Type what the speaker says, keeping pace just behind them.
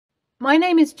My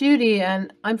name is Judy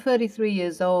and I'm 33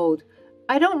 years old.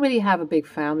 I don't really have a big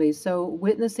family, so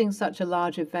witnessing such a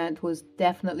large event was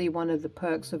definitely one of the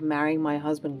perks of marrying my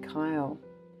husband Kyle.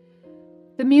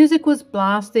 The music was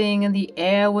blasting and the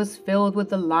air was filled with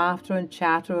the laughter and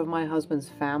chatter of my husband's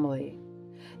family.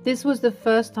 This was the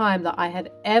first time that I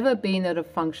had ever been at a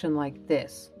function like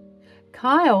this.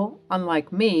 Kyle,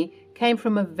 unlike me, came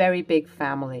from a very big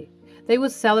family. They were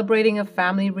celebrating a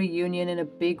family reunion in a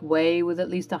big way with at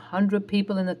least 100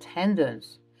 people in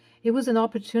attendance. It was an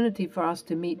opportunity for us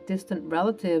to meet distant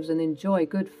relatives and enjoy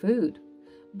good food.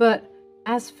 But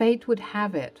as fate would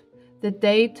have it, the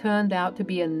day turned out to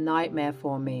be a nightmare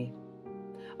for me.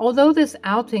 Although this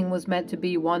outing was meant to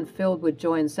be one filled with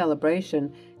joy and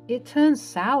celebration, it turned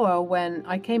sour when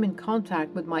I came in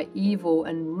contact with my evil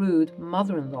and rude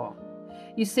mother-in-law.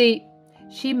 You see,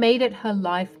 she made it her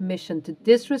life mission to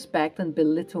disrespect and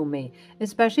belittle me,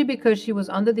 especially because she was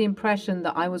under the impression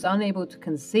that I was unable to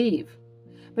conceive.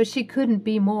 But she couldn't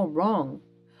be more wrong.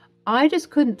 I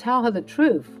just couldn't tell her the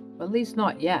truth, at least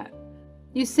not yet.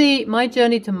 You see, my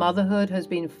journey to motherhood has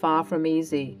been far from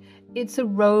easy. It's a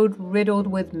road riddled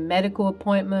with medical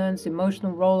appointments,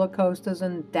 emotional roller coasters,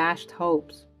 and dashed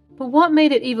hopes. But what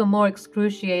made it even more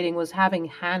excruciating was having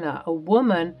Hannah, a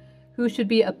woman who should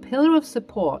be a pillar of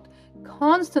support,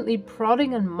 constantly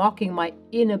prodding and mocking my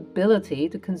inability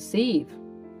to conceive.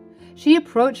 She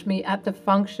approached me at the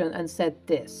function and said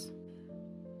this: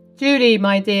 "Judy,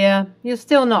 my dear, you're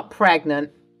still not pregnant.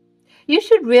 You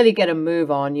should really get a move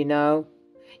on, you know.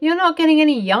 You're not getting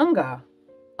any younger.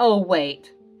 Oh,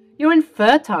 wait, you're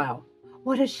infertile.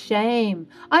 What a shame.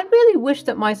 I really wish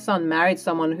that my son married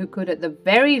someone who could at the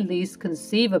very least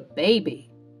conceive a baby."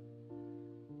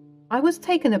 I was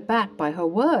taken aback by her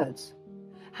words.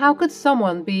 How could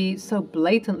someone be so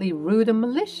blatantly rude and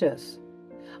malicious?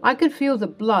 I could feel the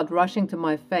blood rushing to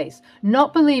my face.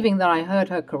 Not believing that I heard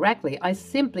her correctly, I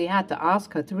simply had to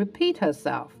ask her to repeat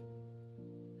herself.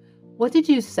 "What did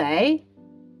you say?"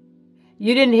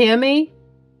 "You didn't hear me?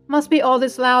 Must be all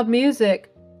this loud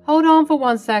music. Hold on for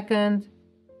 1 second."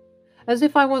 As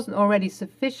if I wasn't already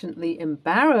sufficiently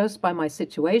embarrassed by my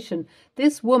situation,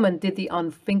 this woman did the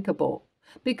unthinkable.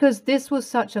 Because this was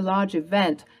such a large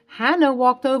event, Hannah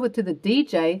walked over to the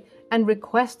DJ and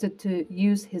requested to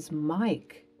use his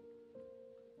mic.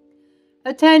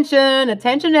 "Attention,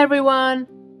 attention everyone."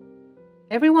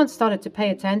 Everyone started to pay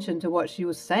attention to what she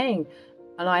was saying,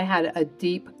 and I had a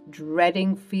deep,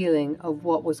 dreading feeling of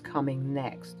what was coming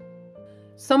next.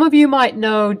 Some of you might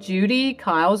know Judy,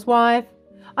 Kyle's wife.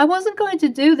 I wasn't going to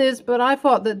do this, but I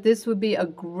thought that this would be a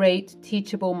great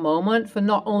teachable moment for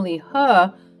not only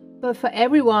her, but for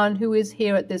everyone who is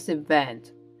here at this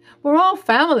event. We're all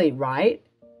family, right?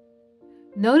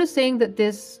 Noticing that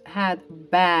this had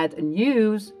bad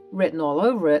news written all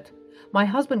over it, my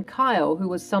husband Kyle, who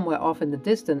was somewhere off in the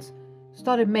distance,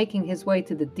 started making his way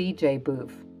to the DJ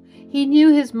booth. He knew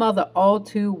his mother all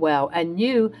too well and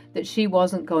knew that she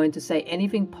wasn't going to say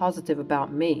anything positive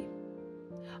about me.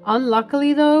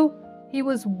 Unluckily, though, he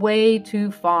was way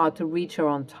too far to reach her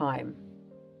on time.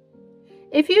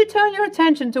 If you turn your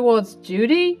attention towards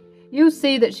Judy, you'll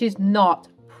see that she's not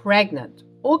pregnant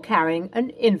or carrying an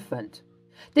infant.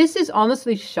 This is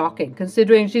honestly shocking,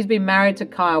 considering she's been married to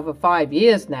Kyle for 5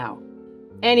 years now.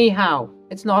 Anyhow,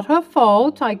 it's not her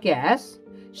fault, I guess.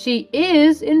 She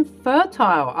is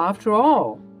infertile after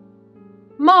all.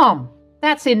 "Mom,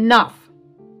 that's enough!"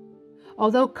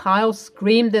 Although Kyle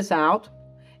screamed this out,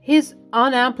 his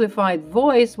unamplified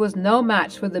voice was no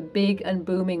match for the big and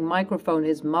booming microphone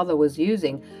his mother was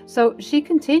using, so she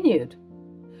continued.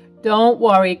 "Don't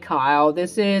worry, Kyle,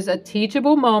 this is a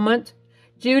teachable moment.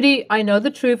 Judy, I know the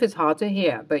truth is hard to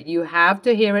hear, but you have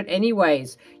to hear it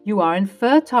anyways. You are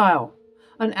infertile,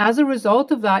 and as a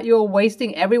result of that, you're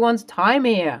wasting everyone's time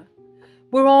here.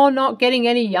 We're all not getting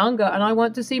any younger, and I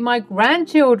want to see my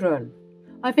grandchildren.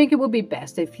 I think it would be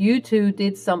best if you two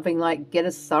did something like get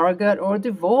a surrogate or a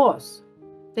divorce."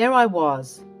 There I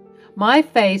was, my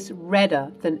face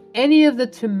redder than any of the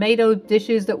tomato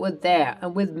dishes that were there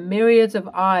and with myriads of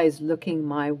eyes looking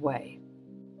my way.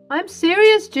 "I'm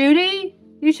serious, Judy.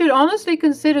 You should honestly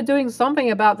consider doing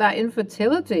something about that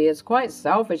infertility. It's quite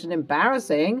selfish and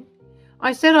embarrassing.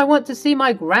 I said I want to see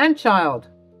my grandchild."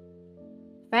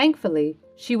 Thankfully,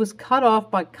 she was cut off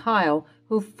by Kyle,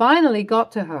 who finally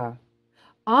got to her.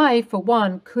 I, for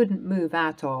one, couldn't move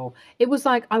at all. It was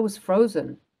like I was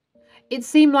frozen. It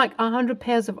seemed like 100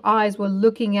 pairs of eyes were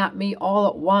looking at me all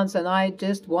at once, and I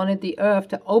just wanted the earth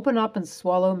to open up and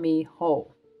swallow me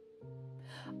whole.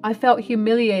 I felt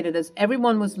humiliated as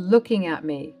everyone was looking at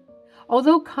me.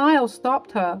 Although Kyle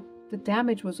stopped her, the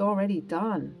damage was already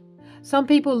done. Some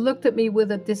people looked at me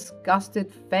with a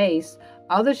disgusted face.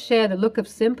 Others shared a look of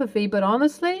sympathy, but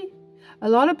honestly, a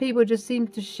lot of people just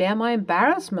seemed to share my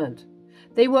embarrassment.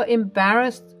 They were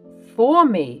embarrassed for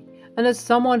me, and as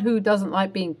someone who doesn't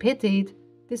like being pitied,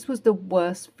 this was the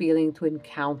worst feeling to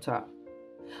encounter.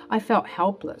 I felt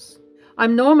helpless.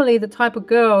 I'm normally the type of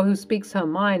girl who speaks her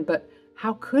mind, but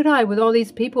how could I with all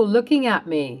these people looking at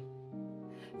me?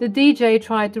 The DJ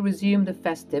tried to resume the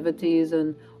festivities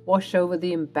and wash over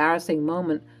the embarrassing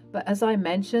moment, but as I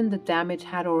mentioned, the damage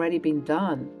had already been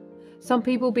done. Some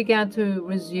people began to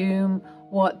resume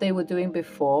what they were doing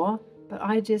before, but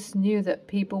I just knew that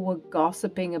people were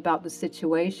gossiping about the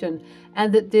situation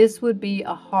and that this would be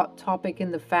a hot topic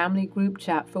in the family group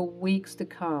chat for weeks to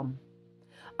come.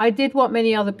 I did what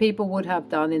many other people would have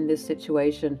done in this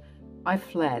situation. I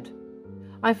fled.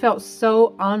 I felt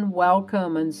so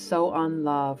unwelcome and so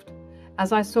unloved.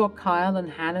 As I saw Kyle and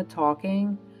Hannah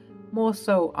talking, more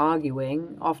so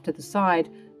arguing, off to the side,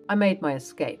 I made my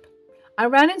escape. I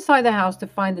ran inside the house to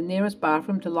find the nearest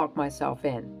bathroom to lock myself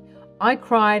in. I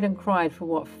cried and cried for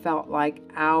what felt like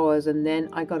hours, and then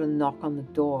I got a knock on the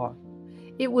door.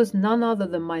 It was none other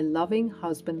than my loving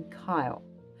husband, Kyle.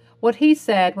 What he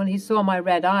said when he saw my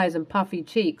red eyes and puffy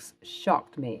cheeks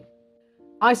shocked me.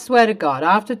 I swear to God,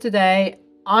 after today,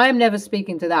 I'm never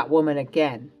speaking to that woman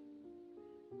again.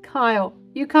 Kyle,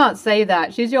 you can't say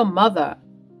that. She's your mother.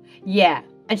 Yeah,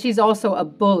 and she's also a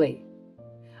bully.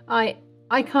 I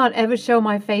can't ever show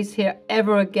my face here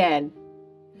ever again.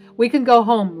 We can go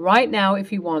home right now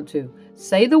if you want to.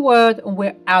 Say the word and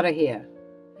we're out of here.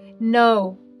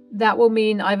 No, that will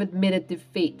mean I've admitted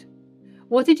defeat.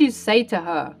 What did you say to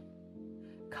her?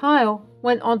 Kyle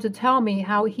went on to tell me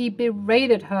how he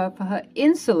berated her for her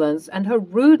insolence and her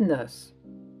rudeness.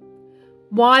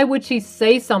 Why would she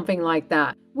say something like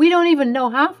that? We don't even know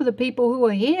half of the people who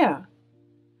are here.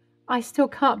 I still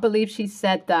can't believe she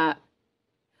said that.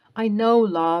 I know,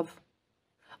 love.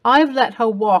 I've let her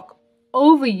walk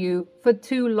over you for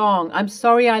too long. I'm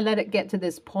sorry I let it get to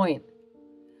this point.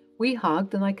 We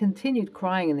hugged and I continued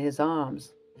crying in his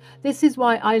arms. This is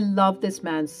why I love this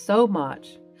man so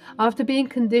much. After being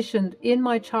conditioned in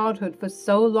my childhood for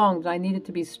so long that I needed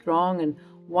to be strong and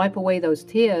wipe away those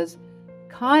tears,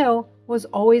 Kyle was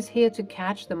always here to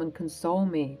catch them and console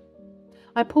me.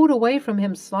 I pulled away from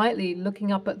him slightly,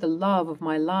 looking up at the love of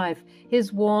my life.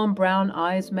 His warm brown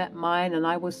eyes met mine, and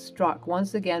I was struck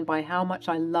once again by how much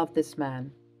I loved this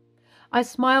man. I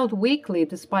smiled weakly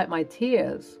despite my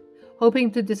tears. Hoping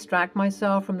to distract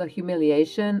myself from the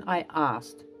humiliation, I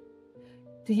asked,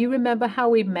 "Do you remember how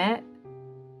we met?"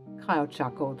 Kyle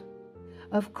chuckled.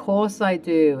 "Of course I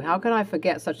do. How could I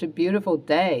forget such a beautiful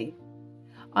day?"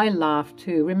 I laughed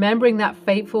too, remembering that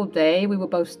fateful day we were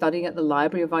both studying at the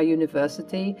library of our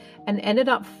university and ended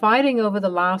up fighting over the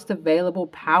last available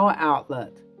power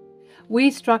outlet. We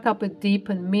struck up a deep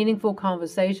and meaningful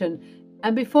conversation,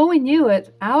 and before we knew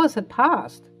it, hours had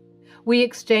passed. We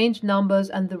exchanged numbers,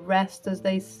 and the rest, as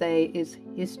they say, is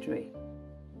history.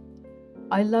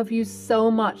 I love you so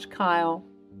much, Kyle.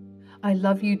 I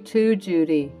love you too,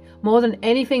 Judy, more than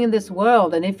anything in this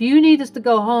world, and if you need us to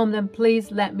go home, then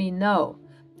please let me know.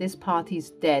 This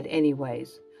party's dead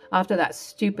anyways, after that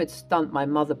stupid stunt my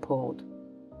mother pulled.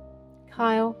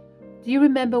 Kyle, do you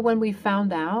remember when we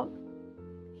found out?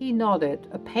 He nodded,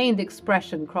 a pained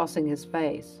expression crossing his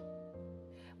face.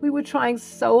 We were trying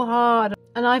so hard,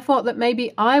 and I thought that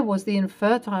maybe I was the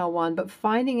infertile one, but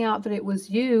finding out that it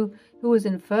was you who was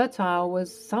infertile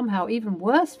was somehow even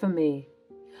worse for me.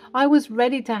 I was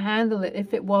ready to handle it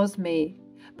if it was me,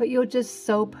 but you're just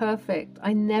so perfect.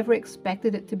 I never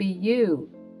expected it to be you.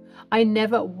 I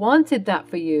never wanted that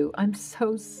for you. I'm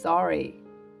so sorry.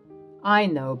 I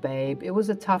know, babe. It was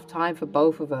a tough time for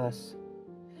both of us.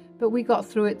 But we got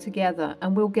through it together,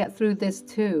 and we'll get through this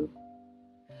too.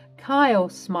 Kyle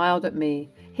smiled at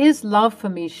me, his love for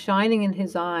me shining in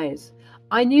his eyes.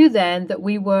 I knew then that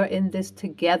we were in this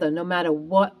together, no matter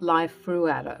what life threw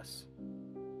at us.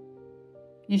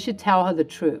 You should tell her the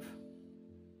truth.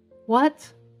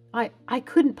 What? I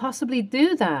couldn't possibly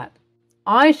do that.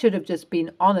 I should have just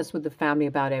been honest with the family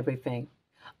about everything.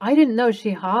 I didn't know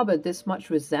she harbored this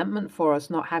much resentment for us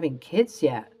not having kids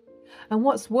yet. And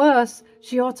what's worse,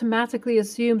 she automatically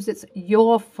assumes it's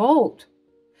your fault.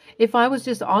 If I was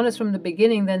just honest from the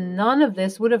beginning, then none of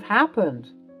this would have happened.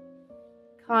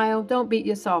 Kyle, don't beat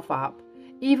yourself up.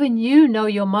 Even you know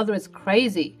your mother is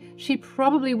crazy. She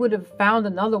probably would have found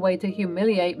another way to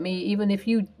humiliate me even if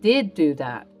you did do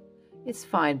that. It's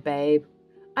fine, babe.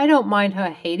 I don't mind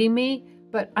her hating me,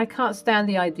 but I can't stand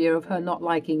the idea of her not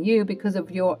liking you because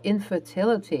of your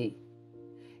infertility.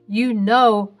 You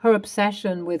know her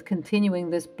obsession with continuing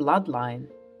this bloodline.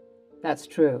 That's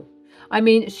true. I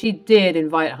mean, she did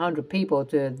invite 100 people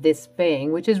to this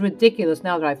thing, which is ridiculous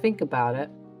now that I think about it.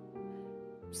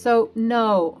 So,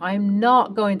 no, I'm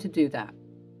not going to do that.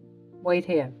 Wait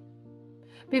here.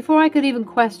 Before I could even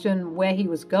question where he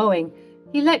was going,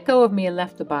 he let go of me and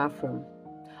left the bathroom.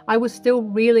 I was still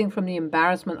reeling from the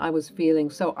embarrassment I was feeling,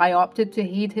 so I opted to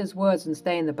heed his words and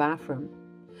stay in the bathroom.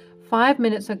 5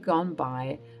 minutes had gone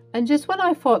by, and just when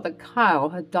I thought that Kyle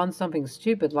had done something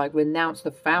stupid like renounce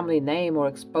the family name or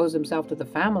expose himself to the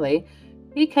family,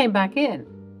 he came back in.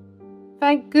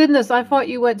 Thank goodness, I thought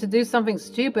you went to do something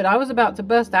stupid. I was about to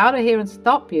burst out of here and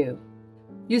stop you.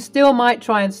 You still might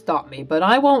try and stop me, but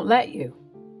I won't let you.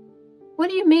 What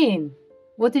do you mean?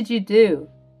 What did you do?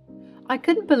 I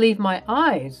couldn't believe my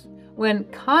eyes when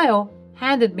Kyle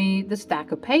handed me the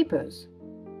stack of papers.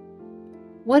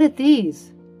 What are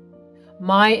these?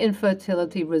 My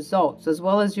infertility results, as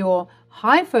well as your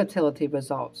high fertility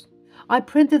results. I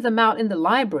printed them out in the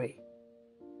library.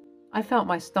 I felt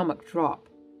my stomach drop.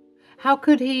 How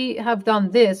could he have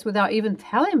done this without even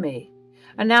telling me?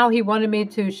 And now he wanted me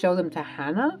to show them to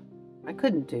Hannah? I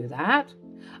couldn't do that.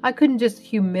 I couldn't just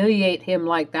humiliate him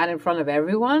like that in front of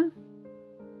everyone.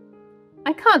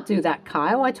 I can't do that,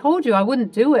 Kyle. I told you I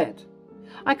wouldn't do it.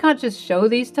 I can't just show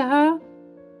these to her.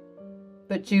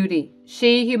 But Judy,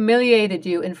 she humiliated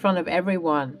you in front of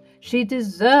everyone. She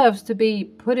deserves to be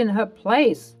put in her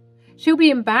place. She'll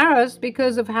be embarrassed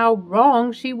because of how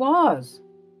wrong she was.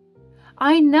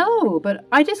 I know, but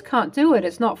I just can't do it.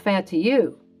 It's not fair to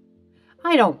you.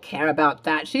 I don't care about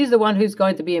that. She's the one who's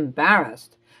going to be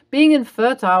embarrassed. Being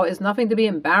infertile is nothing to be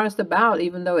embarrassed about,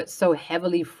 even though it's so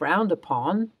heavily frowned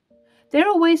upon. There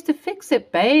are ways to fix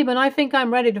it, babe, and I think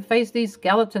I'm ready to face these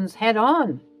skeletons head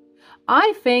on.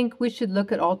 I think we should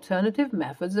look at alternative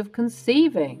methods of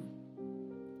conceiving.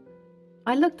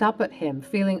 I looked up at him,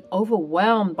 feeling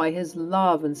overwhelmed by his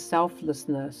love and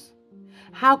selflessness.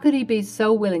 How could he be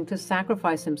so willing to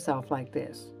sacrifice himself like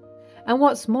this? And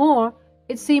what's more,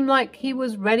 it seemed like he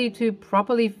was ready to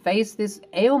properly face this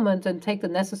ailment and take the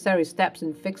necessary steps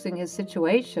in fixing his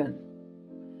situation.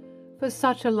 For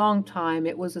such a long time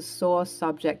it was a sore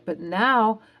subject, but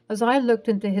now, as I looked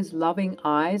into his loving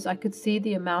eyes, I could see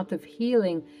the amount of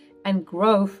healing and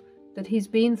growth that he's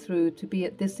been through to be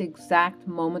at this exact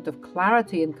moment of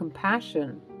clarity and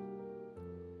compassion.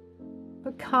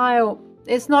 But Kyle,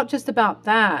 it's not just about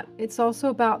that. It's also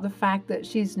about the fact that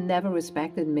she's never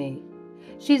respected me.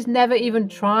 She's never even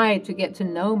tried to get to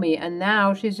know me, and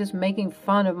now she's just making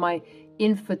fun of my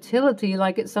infertility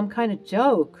like it's some kind of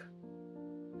joke.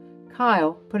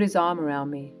 Kyle put his arm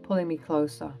around me, pulling me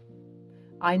closer.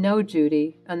 I know,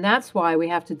 Judy, and that's why we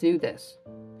have to do this.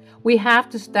 We have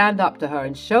to stand up to her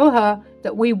and show her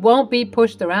that we won't be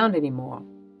pushed around anymore.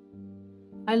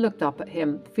 I looked up at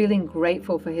him, feeling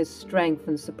grateful for his strength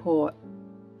and support.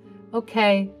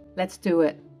 Okay, let's do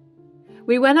it.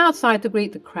 We went outside to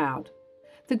greet the crowd.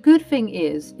 The good thing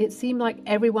is, it seemed like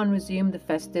everyone resumed the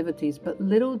festivities, but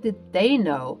little did they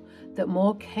know that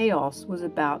more chaos was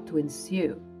about to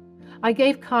ensue. I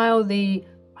gave Kyle the,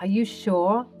 "Are you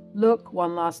sure?" look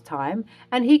one last time,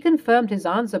 and he confirmed his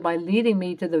answer by leading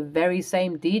me to the very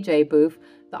same DJ booth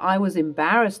that I was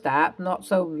embarrassed at not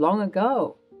so long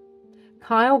ago.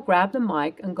 Kyle grabbed the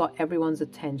mic and got everyone's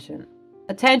attention.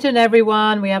 Attention,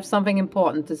 everyone, we have something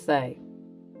important to say.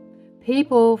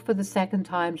 People, for the second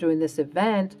time during this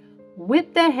event,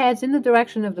 whipped their heads in the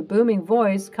direction of the booming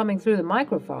voice coming through the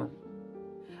microphone.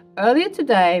 Earlier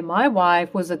today, my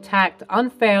wife was attacked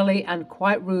unfairly and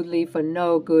quite rudely for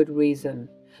no good reason.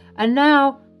 And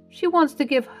now she wants to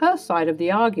give her side of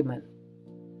the argument.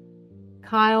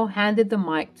 Kyle handed the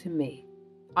mic to me.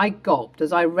 I gulped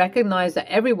as I recognized that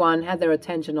everyone had their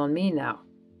attention on me now.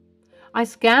 I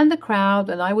scanned the crowd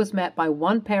and I was met by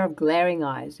one pair of glaring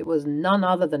eyes. It was none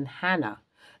other than Hannah,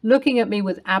 looking at me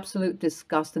with absolute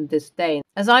disgust and disdain.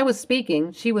 As I was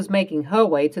speaking, she was making her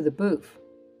way to the booth.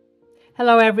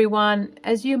 Hello, everyone.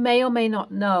 As you may or may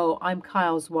not know, I'm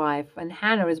Kyle's wife, and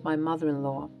Hannah is my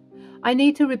mother-in-law. I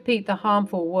need to repeat the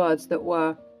harmful words that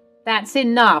were, "That's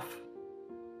enough."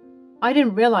 I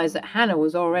didn't realize that Hannah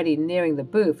was already nearing the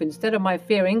booth. Instead of my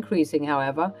fear increasing,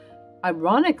 however,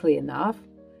 ironically enough,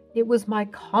 it was my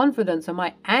confidence and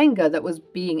my anger that was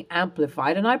being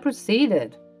amplified, and I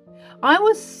proceeded. I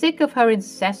was sick of her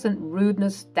incessant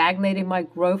rudeness stagnating my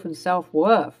growth and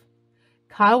self-worth.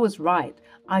 Kyle was right.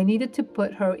 I needed to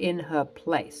put her in her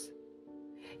place.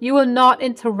 You will not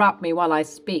interrupt me while I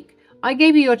speak. I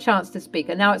gave you your chance to speak,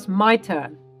 and now it's my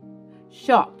turn.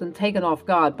 Shocked and taken off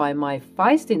guard by my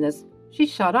feistiness, she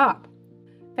shut up.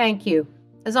 Thank you.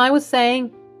 As I was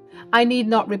saying, I need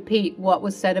not repeat what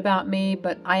was said about me,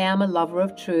 but I am a lover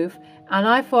of truth, And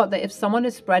I thought that if someone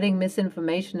is spreading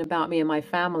misinformation about me and my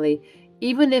family,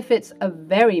 even if it's a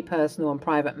very personal and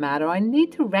private matter, I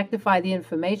need to rectify the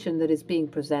information that is being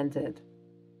presented.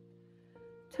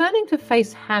 Turning to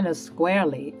face Hannah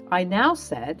squarely, I now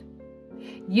said,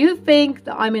 "You think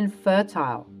that I'm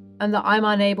infertile and that I'm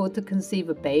unable to conceive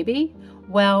a baby?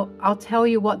 Well, I'll tell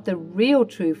you what the real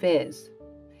truth is.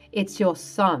 It's your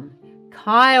son.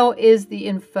 Kyle is the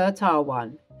infertile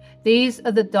one. These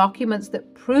are the documents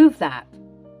that prove that."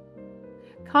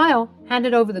 Kyle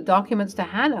handed over the documents to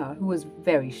Hannah, who was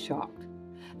very shocked.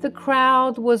 The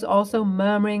crowd was also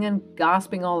murmuring and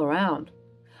gasping all around.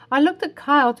 I looked at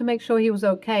Kyle to make sure he was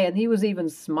okay, and he was even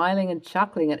smiling and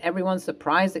chuckling at everyone's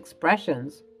surprised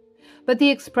expressions. But the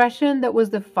expression that was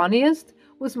the funniest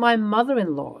was my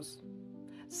mother-in-law's.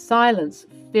 Silence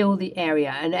filled the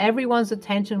area, and everyone's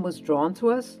attention was drawn to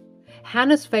us.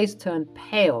 Hannah's face turned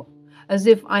pale, as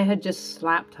if I had just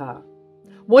slapped her.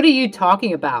 "What are you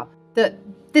talking about?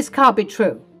 This can't be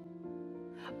true."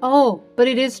 "Oh, but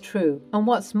it is true, and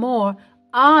what's more,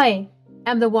 I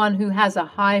am the one who has a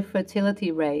high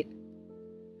fertility rate."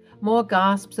 More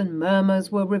gasps and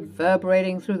murmurs were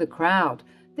reverberating through the crowd.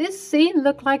 This scene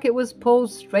looked like it was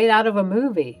pulled straight out of a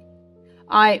movie.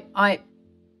 I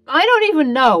don't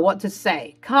even know what to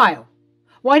say. Kyle,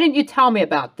 why didn't you tell me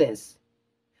about this?"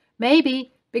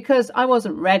 "Maybe because I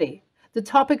wasn't ready. The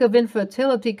topic of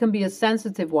infertility can be a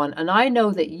sensitive one, and I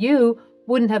know that you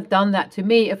wouldn't have done that to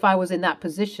me if I was in that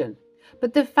position.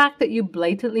 But the fact that you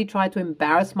blatantly tried to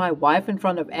embarrass my wife in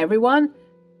front of everyone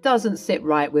doesn't sit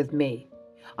right with me.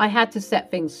 I had to set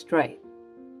things straight."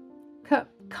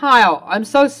 "Kyle, I'm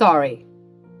so sorry."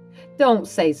 "Don't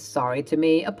say sorry to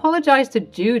me. Apologize to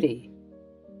Judy."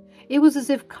 It was as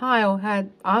if Kyle had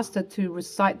asked her to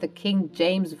recite the King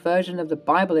James Version of the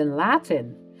Bible in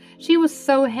Latin. She was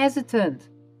so hesitant.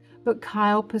 But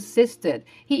Kyle persisted.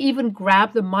 He even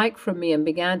grabbed the mic from me and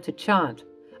began to chant,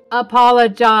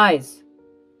 "Apologize."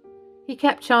 He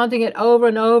kept chanting it over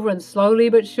and over, and slowly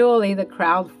but surely the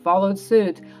crowd followed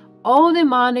suit, all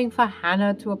demanding for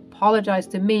Hannah to apologize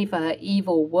to me for her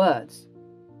evil words.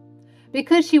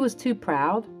 Because she was too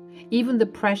proud, even the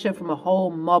pressure from a whole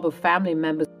mob of family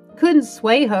members couldn't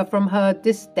sway her from her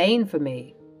disdain for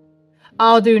me.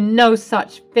 "I'll do no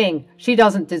such thing. She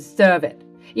doesn't deserve it.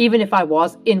 Even if I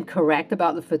was incorrect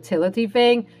about the fertility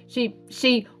thing,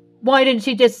 why didn't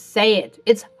she just say it?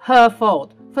 It's her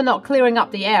fault for not clearing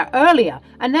up the air earlier,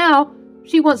 and now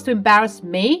she wants to embarrass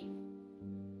me?"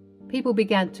 People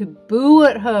began to boo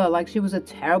at her like she was a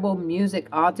terrible music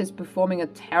artist performing a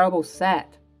terrible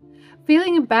set.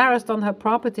 Feeling embarrassed on her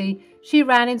property, she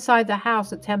ran inside the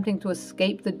house attempting to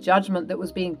escape the judgment that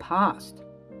was being passed.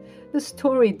 The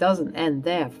story doesn't end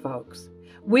there, folks.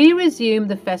 We resumed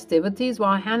the festivities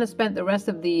while Hannah spent the rest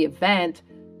of the event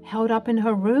held up in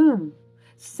her room.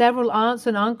 Several aunts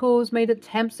and uncles made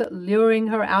attempts at luring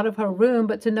her out of her room,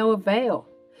 but to no avail.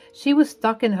 She was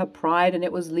stuck in her pride, and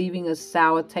it was leaving a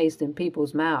sour taste in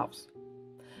people's mouths.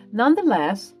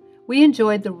 Nonetheless, we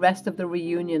enjoyed the rest of the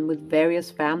reunion with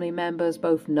various family members,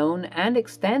 both known and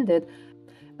extended,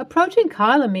 approaching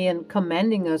Kyle and me and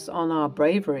commending us on our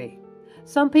bravery.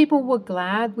 Some people were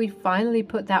glad we finally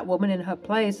put that woman in her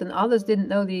place, and others didn't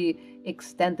know the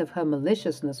extent of her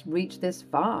maliciousness reached this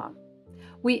far.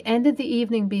 We ended the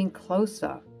evening being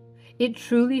closer. It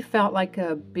truly felt like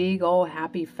a big old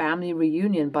happy family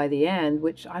reunion by the end,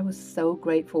 which I was so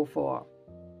grateful for.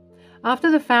 After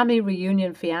the family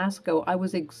reunion fiasco, I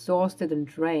was exhausted and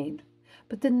drained.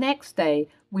 But the next day,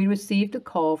 we received a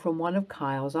call from one of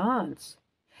Kyle's aunts.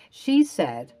 She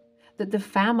said that the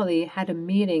family had a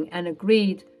meeting and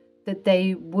agreed that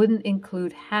they wouldn't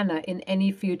include Hannah in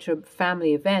any future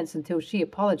family events until she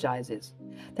apologizes.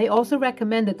 They also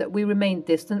recommended that we remain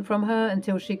distant from her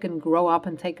until she can grow up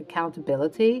and take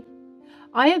accountability.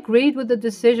 I agreed with the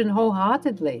decision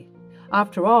wholeheartedly.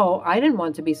 After all, I didn't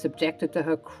want to be subjected to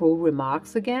her cruel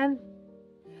remarks again.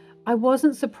 I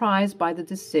wasn't surprised by the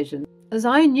decision, as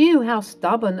I knew how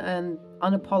stubborn and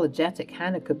unapologetic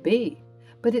Hannah could be.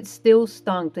 But it still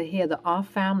stung to hear that our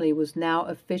family was now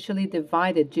officially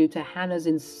divided due to Hannah's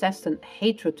incessant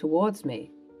hatred towards me.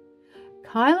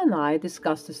 Kyle and I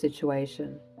discussed the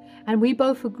situation, and we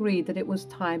both agreed that it was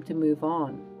time to move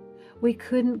on. We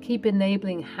couldn't keep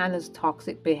enabling Hannah's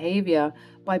toxic behavior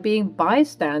by being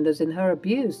bystanders in her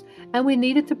abuse, and we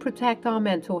needed to protect our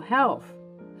mental health.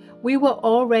 We were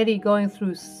already going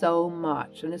through so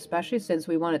much, and especially since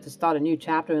we wanted to start a new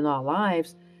chapter in our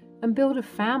lives and build a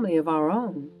family of our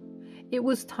own. It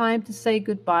was time to say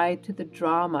goodbye to the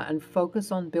drama and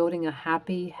focus on building a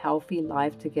happy, healthy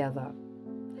life together.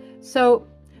 So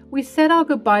we said our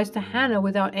goodbyes to Hannah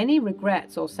without any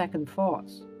regrets or second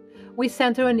thoughts. We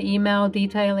sent her an email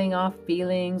detailing our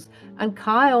feelings, and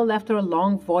Kyle left her a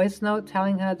long voice note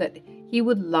telling her that he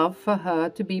would love for her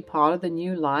to be part of the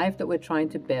new life that we're trying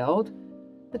to build.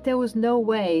 But there was no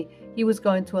way he was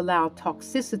going to allow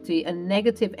toxicity and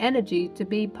negative energy to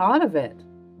be part of it.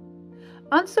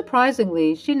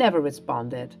 Unsurprisingly, she never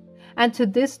responded, and to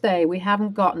this day we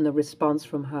haven't gotten a response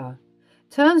from her.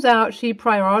 Turns out she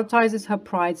prioritizes her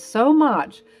pride so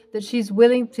much that she's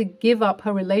willing to give up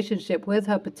her relationship with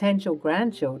her potential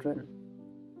grandchildren.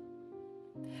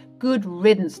 Good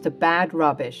riddance to bad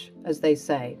rubbish, as they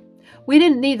say. We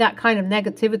didn't need that kind of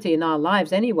negativity in our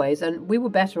lives anyways, and we were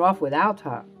better off without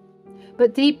her.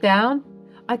 But deep down,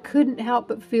 I couldn't help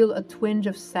but feel a twinge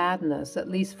of sadness, at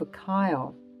least for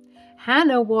Kyle.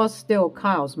 Hannah was still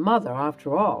Kyle's mother,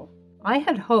 after all. I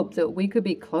had hoped that we could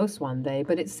be close one day,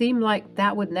 but it seemed like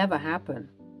that would never happen.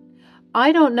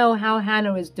 I don't know how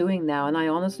Hannah is doing now, and I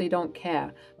honestly don't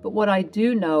care. But what I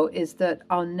do know is that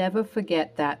I'll never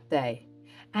forget that day.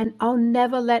 And I'll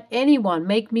never let anyone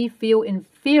make me feel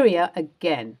inferior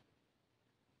again.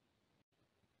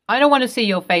 I don't want to see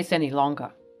your face any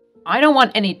longer. I don't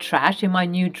want any trash in my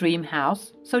new dream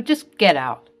house, so just get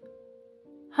out.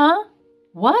 Huh?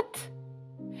 What?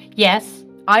 Yes,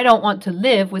 I don't want to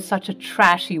live with such a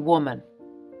trashy woman.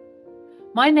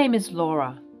 My name is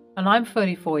Laura, and I'm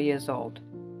 34 years old.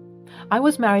 I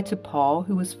was married to Paul,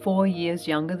 who was 4 years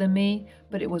younger than me,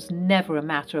 but it was never a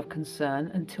matter of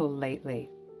concern until lately.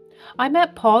 I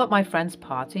met Paul at my friend's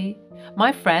party.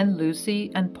 My friend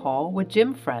Lucy and Paul were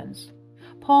gym friends.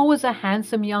 Paul was a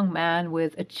handsome young man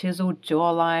with a chiseled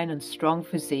jawline and strong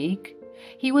physique.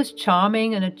 He was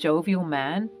charming and a jovial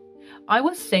man. I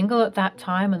was single at that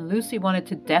time, and Lucy wanted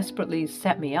to desperately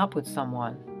set me up with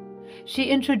someone. She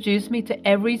introduced me to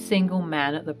every single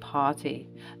man at the party.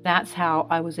 That's how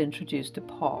I was introduced to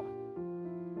Paul.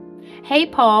 Hey,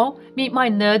 Paul, meet my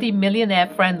nerdy millionaire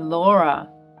friend Laura.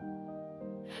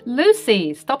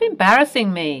 Lucy, stop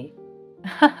embarrassing me.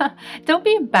 Don't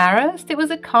be embarrassed. It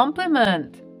was a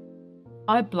compliment.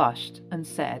 I blushed and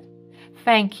said,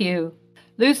 Thank you.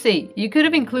 Lucy, you could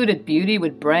have included beauty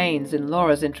with brains in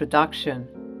Laura's introduction.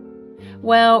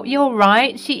 Well, you're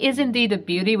right. She is indeed a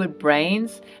beauty with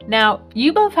brains. Now,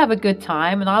 you both have a good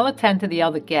time and I'll attend to the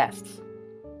other guests.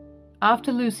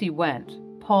 After Lucy went,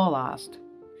 Paul asked,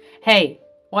 Hey,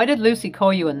 why did Lucy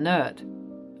call you a nerd?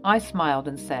 I smiled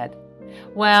and said,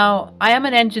 Well, I am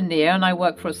an engineer and I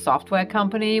work for a software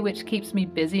company, which keeps me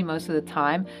busy most of the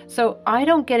time, so I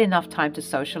don't get enough time to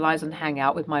socialize and hang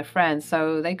out with my friends,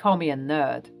 so they call me a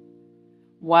nerd.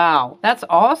 Wow, that's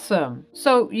awesome.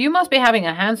 So you must be having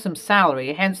a handsome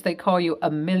salary, hence they call you a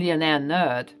millionaire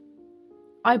nerd.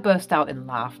 I burst out in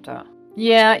laughter.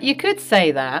 Yeah, you could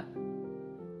say that.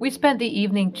 We spent the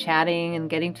evening chatting and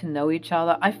getting to know each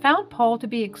other. I found Paul to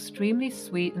be extremely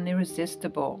sweet and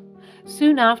irresistible.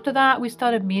 Soon after that, we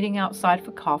started meeting outside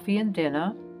for coffee and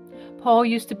dinner. Paul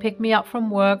used to pick me up from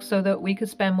work so that we could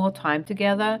spend more time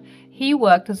together. He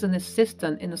worked as an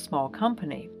assistant in a small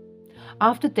company.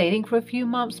 After dating for a few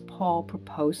months, Paul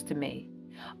proposed to me.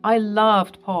 I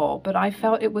loved Paul, but I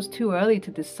felt it was too early to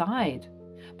decide.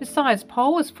 Besides,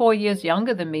 Paul was 4 years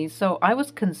younger than me, so I was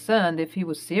concerned if he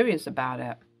was serious about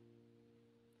it.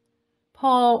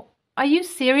 Paul, are you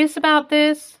serious about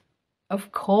this?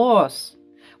 Of course.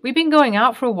 We've been going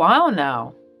out for a while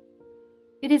now.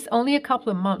 It is only a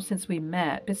couple of months since we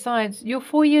met. Besides, you're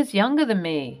 4 years younger than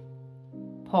me.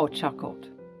 Paul chuckled.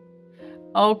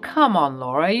 Oh, come on,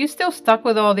 Laura. Are you still stuck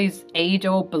with all these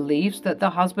age-old beliefs that the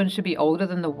husband should be older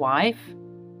than the wife?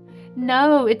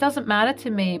 No, it doesn't matter to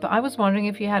me, but I was wondering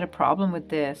if you had a problem with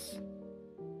this.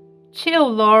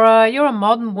 Chill, Laura. You're a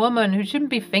modern woman who shouldn't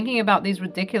be thinking about these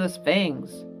ridiculous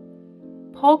things.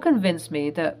 Paul convinced me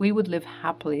that we would live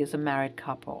happily as a married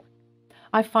couple.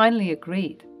 I finally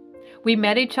agreed. We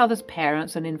met each other's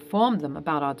parents and informed them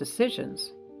about our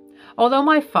decisions. Although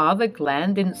my father,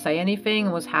 Glenn, didn't say anything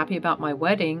and was happy about my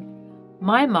wedding,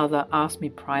 my mother asked me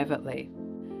privately,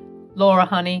 Laura,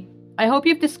 honey, I hope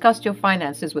you've discussed your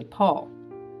finances with Paul.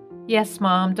 Yes,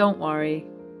 Mom, don't worry.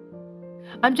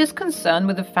 I'm just concerned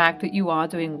with the fact that you are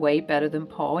doing way better than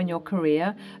Paul in your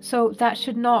career, so that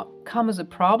should not come as a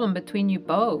problem between you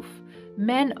both.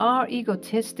 Men are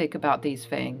egotistic about these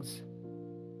things.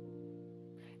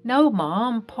 No,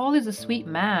 Mom, Paul is a sweet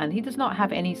man. He does not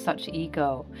have any such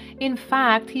ego. In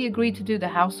fact, he agreed to do the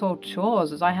household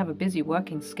chores as I have a busy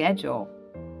working schedule.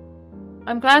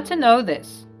 I'm glad to know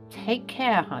this. Take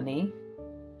care, honey.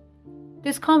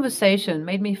 This conversation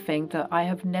made me think that I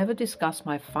have never discussed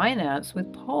my finance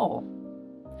with Paul.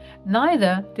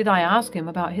 Neither did I ask him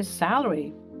about his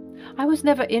salary. I was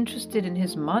never interested in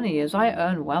his money as I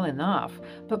earned well enough,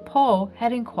 but Paul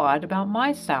had inquired about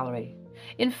my salary.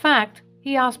 In fact,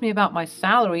 he asked me about my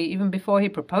salary even before he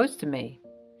proposed to me.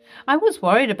 I was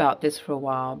worried about this for a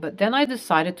while, but then I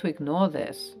decided to ignore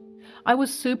this. I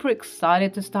was super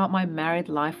excited to start my married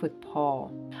life with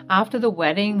Paul. After the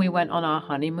wedding, we went on our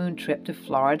honeymoon trip to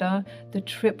Florida. The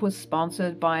trip was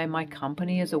sponsored by my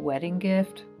company as a wedding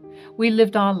gift. We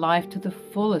lived our life to the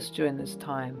fullest during this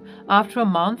time. After a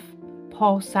month,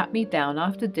 Paul sat me down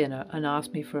after dinner and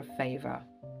asked me for a favor.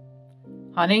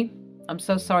 "Honey, I'm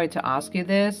so sorry to ask you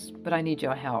this, but I need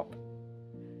your help."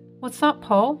 "What's up,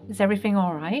 Paul? Is everything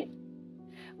all right?"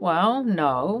 "Well,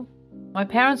 no. My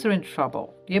parents are in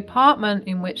trouble. The apartment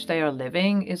in which they are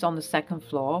living is on the second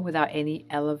floor without any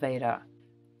elevator.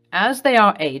 As they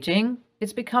are aging,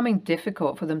 it's becoming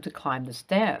difficult for them to climb the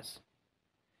stairs."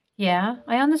 "Yeah,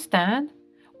 I understand.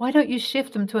 Why don't you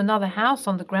shift them to another house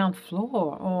on the ground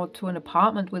floor or to an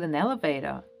apartment with an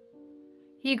elevator?"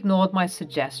 He ignored my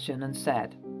suggestion and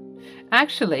said,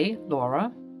 "Actually,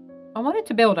 Laura, I wanted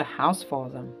to build a house for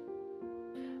them."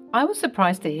 I was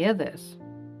surprised to hear this.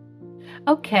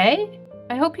 "Okay,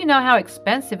 I hope you know how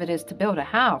expensive it is to build a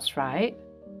house, right?"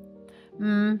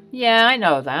 Yeah, I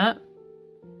know that."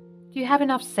 "Do you have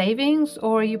enough savings,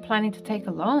 or are you planning to take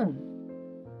a loan?"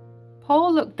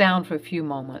 Paul looked down for a few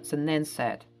moments and then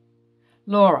said,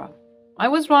 "Laura, I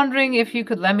was wondering if you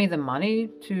could lend me the money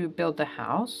to build the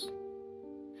house."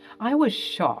 I was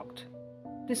shocked.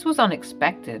 This was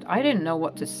unexpected. I didn't know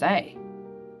what to say.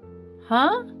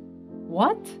 "Huh?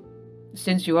 What?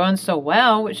 Since you earn so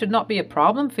well, it should not be a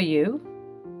problem for you."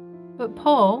 "But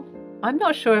Paul, I'm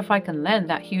not sure if I can lend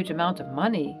that huge amount of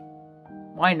money."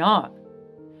 "Why not?"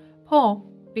 Paul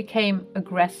became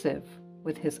aggressive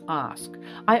with his ask.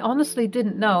 I honestly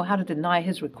didn't know how to deny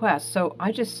his request, so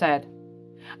I just said,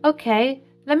 "Okay,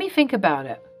 let me think about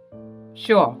it."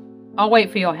 "Sure, I'll wait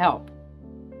for your help."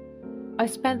 I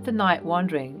spent the night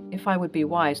wondering if I would be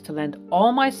wise to lend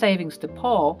all my savings to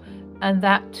Paul, and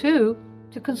that too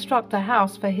to construct a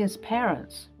house for his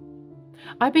parents.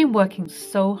 I've been working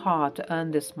so hard to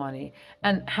earn this money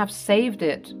and have saved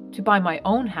it to buy my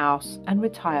own house and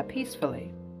retire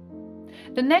peacefully.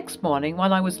 The next morning,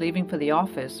 while I was leaving for the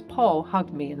office, Paul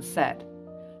hugged me and said,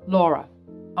 "Laura,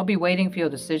 I'll be waiting for your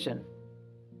decision."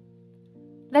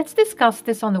 "Let's discuss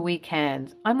this on the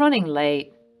weekend. I'm running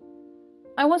late."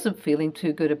 I wasn't feeling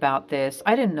too good about this.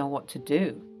 I didn't know what to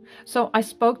do. So I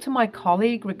spoke to my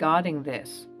colleague regarding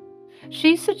this.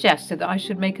 She suggested that I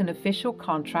should make an official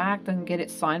contract and get it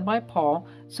signed by Paul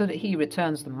so that he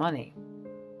returns the money.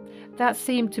 That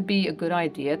seemed to be a good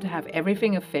idea, to have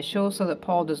everything official so that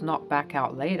Paul does not back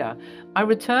out later. I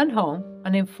returned home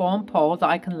and informed Paul that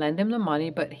I can lend him the money,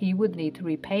 but he would need to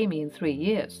repay me in 3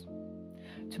 years.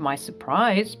 To my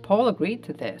surprise, Paul agreed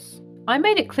to this. I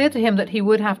made it clear to him that he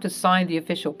would have to sign the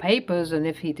official papers, and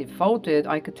if he defaulted,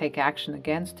 I could take action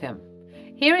against him.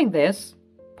 Hearing this,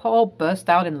 Paul burst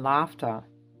out in laughter.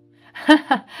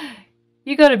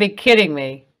 "You gotta be kidding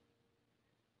me."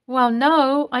 "Well,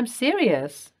 no, I'm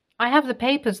serious. I have the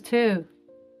papers too."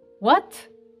 "What?"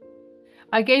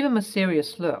 I gave him a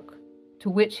serious look, to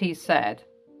which he said,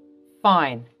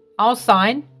 "Fine, I'll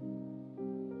sign."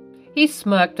 He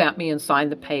smirked at me and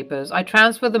signed the papers. I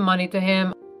transferred the money to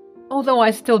him, although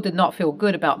I still did not feel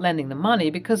good about lending the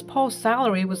money because Paul's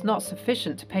salary was not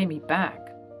sufficient to pay me back.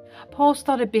 Paul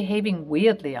started behaving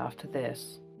weirdly after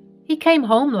this. He came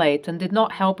home late and did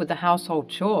not help with the household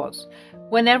chores.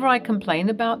 Whenever I complained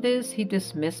about this, he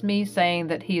dismissed me, saying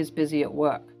that he is busy at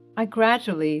work. I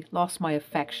gradually lost my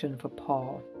affection for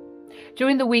Paul.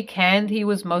 During the weekend, he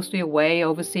was mostly away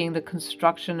overseeing the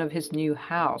construction of his new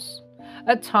house.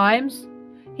 At times,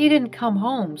 he didn't come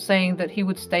home, saying that he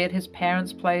would stay at his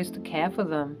parents' place to care for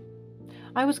them.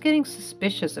 I was getting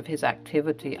suspicious of his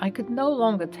activity. I could no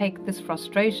longer take this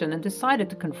frustration and decided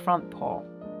to confront Paul.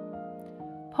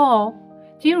 "Paul,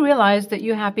 do you realize that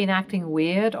you have been acting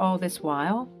weird all this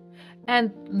while?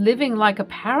 And living like a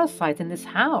parasite in this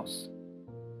house?"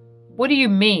 "What do you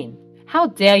mean? How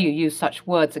dare you use such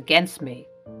words against me?"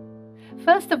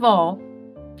 "First of all,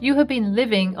 you have been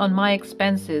living on my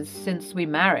expenses since we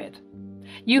married.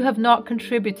 You have not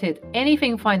contributed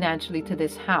anything financially to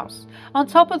this house. On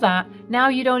top of that, now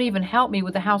you don't even help me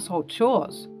with the household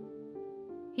chores."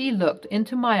 He looked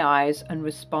into my eyes and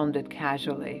responded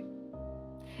casually,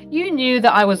 "You knew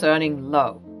that I was earning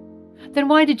low. Then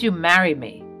why did you marry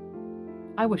me?"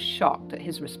 I was shocked at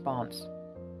his response.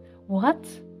 "What?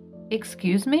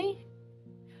 Excuse me?"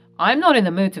 "I'm not in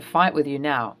the mood to fight with you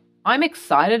now. I'm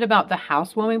excited about the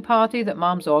housewarming party that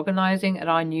Mom's organizing at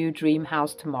our new dream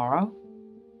house tomorrow."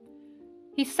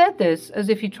 He said this as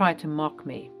if he tried to mock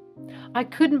me. I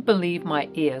couldn't believe my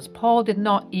ears. Paul did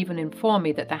not even inform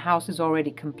me that the house is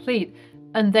already complete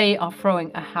and they are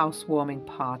throwing a housewarming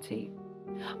party.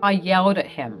 I yelled at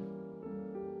him.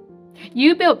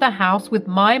 You built the house with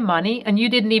my money and you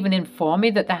didn't even inform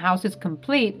me that the house is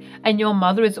complete and your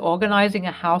mother is organizing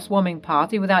a housewarming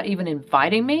party without even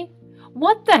inviting me?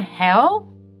 What the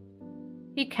hell?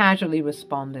 He casually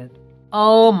responded.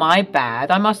 Oh, my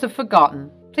bad. I must have forgotten.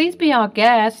 Please be our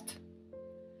guest.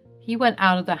 He went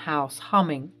out of the house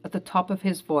humming at the top of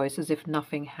his voice as if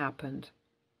nothing happened.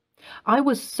 I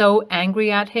was so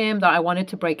angry at him that I wanted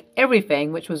to break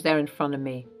everything which was there in front of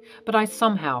me, but I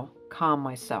somehow calmed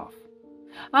myself.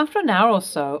 After an hour or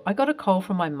so, I got a call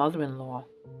from my mother-in-law.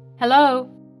 Hello?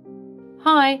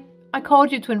 Hi, I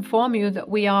called you to inform you that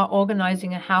we are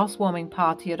organizing a housewarming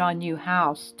party at our new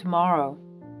house tomorrow.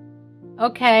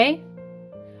 Okay.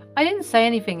 I didn't say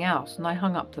anything else and I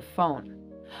hung up the phone.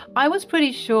 I was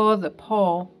pretty sure that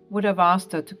Paul would have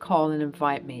asked her to call and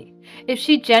invite me. If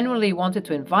she genuinely wanted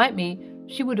to invite me,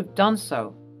 she would have done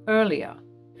so earlier.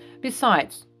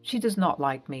 Besides, she does not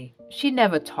like me. She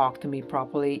never talked to me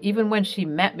properly, even when she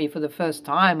met me for the first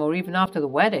time or even after the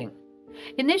wedding.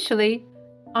 Initially,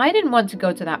 I didn't want to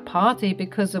go to that party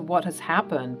because of what has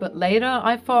happened, but later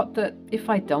I thought that if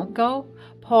I don't go,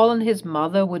 Paul and his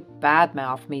mother would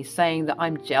badmouth me, saying that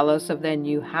I'm jealous of their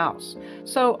new house.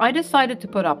 So I decided to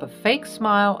put up a fake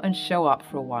smile and show up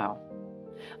for a while.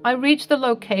 I reached the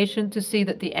location to see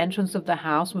that the entrance of the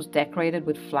house was decorated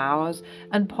with flowers,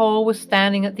 and Paul was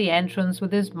standing at the entrance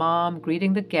with his mom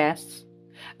greeting the guests.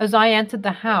 As I entered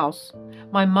the house,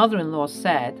 my mother-in-law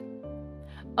said,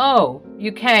 "Oh,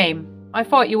 you came. I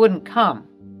thought you wouldn't come."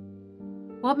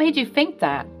 "What made you think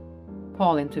that?"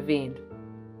 Paul intervened.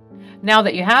 "Now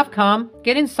that you have come,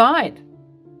 get inside."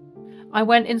 I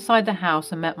went inside the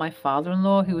house and met my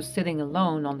father-in-law, who was sitting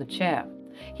alone on the chair.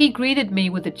 He greeted me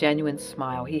with a genuine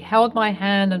smile. He held my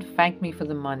hand and thanked me for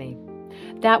the money.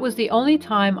 That was the only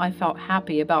time I felt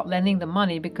happy about lending the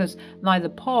money, because neither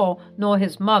Paul nor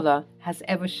his mother has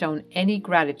ever shown any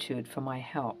gratitude for my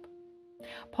help.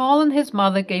 Paul and his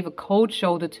mother gave a cold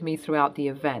shoulder to me throughout the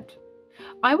event.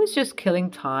 I was just killing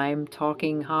time,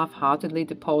 talking half-heartedly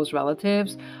to Paul's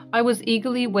relatives. I was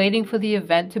eagerly waiting for the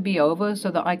event to be over so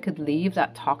that I could leave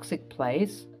that toxic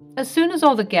place. As soon as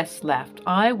all the guests left,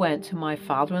 I went to my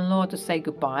father-in-law to say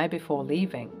goodbye before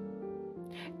leaving.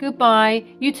 "Goodbye,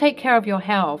 you take care of your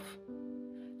health."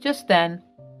 Just then,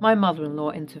 my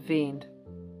mother-in-law intervened.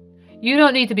 "You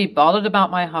don't need to be bothered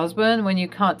about my husband when you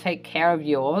can't take care of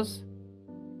yours."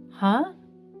 "Huh?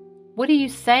 What are you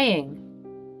saying?"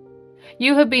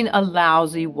 "You have been a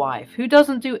lousy wife who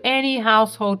doesn't do any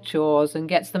household chores and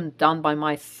gets them done by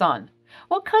my son.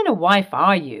 What kind of wife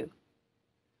are you?"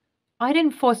 "I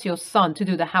didn't force your son to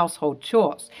do the household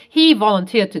chores. He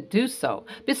volunteered to do so.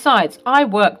 Besides, I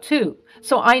work too,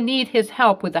 so I need his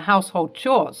help with the household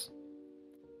chores."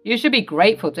 "You should be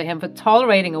grateful to him for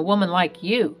tolerating a woman like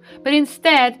you, but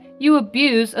instead you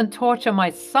abuse and torture my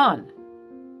son."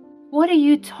 "What are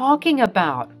you talking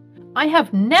about? I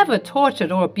have never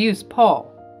tortured or abused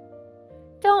Paul."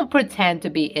 "Don't pretend to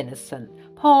be innocent.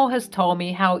 Paul has told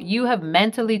me how you have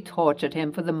mentally tortured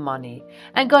him for the money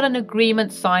and got an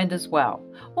agreement signed as well.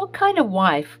 What kind of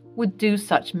wife would do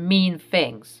such mean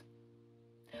things?"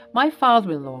 My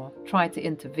father-in-law tried to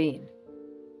intervene.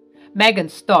 "Megan,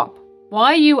 stop.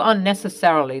 Why are you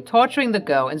unnecessarily torturing the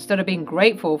girl instead of being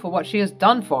grateful for what she has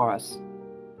done for us?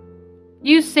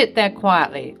 You sit there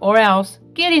quietly, or else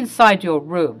get inside your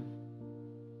room."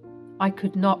 I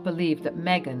could not believe that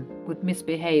Megan would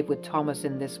misbehave with Thomas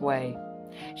in this way.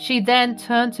 She then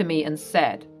turned to me and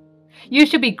said, "You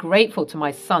should be grateful to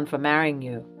my son for marrying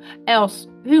you. Else,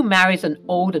 who marries an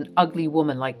old and ugly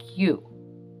woman like you?"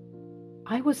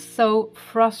 I was so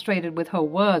frustrated with her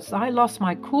words that I lost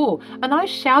my cool and I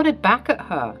shouted back at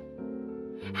her.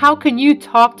 "How can you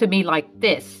talk to me like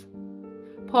this?"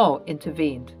 Paul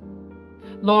intervened.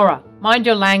 "Laura, mind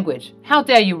your language. How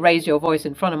dare you raise your voice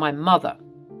in front of my mother?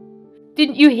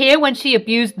 Didn't you hear when she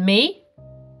abused me?"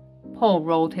 Paul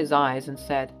rolled his eyes and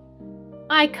said,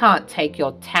 "I can't take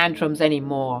your tantrums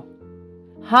anymore."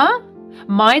 "Huh?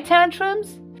 My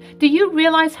tantrums? Do you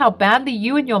realize how badly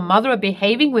you and your mother are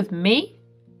behaving with me?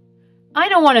 I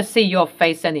don't want to see your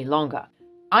face any longer.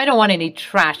 I don't want any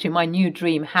trash in my new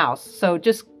dream house, so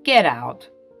just get out."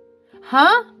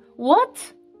 "Huh?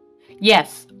 What?"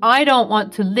 "Yes, I don't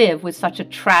want to live with such a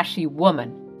trashy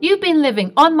woman. You've been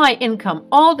living on my income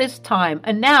all this time,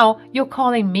 and now you're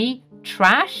calling me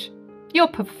trash? You're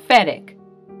pathetic."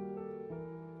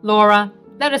 "Laura,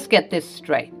 let us get this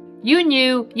straight. You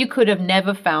knew you could have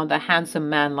never found a handsome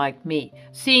man like me,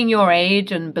 seeing your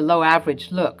age and below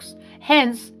average looks.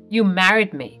 Hence, You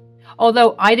married me,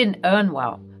 although I didn't earn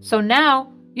well, so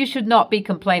now you should not be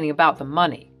complaining about the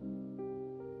money."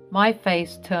 My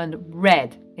face turned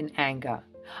red in anger.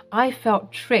 I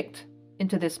felt tricked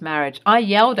into this marriage. I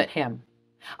yelled at him.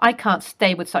 "I can't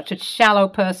stay with such a shallow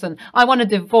person. I want a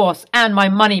divorce and my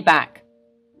money back."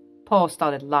 Paul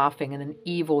started laughing in an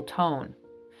evil tone.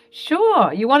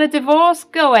 "Sure, you want a divorce?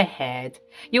 Go ahead.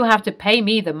 You'll have to pay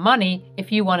me the money if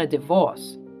you want a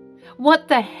divorce." "What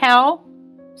the hell?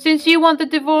 Since you want the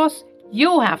divorce,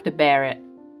 you'll have to bear it."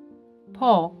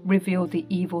 Paul revealed the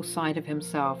evil side of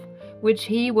himself, which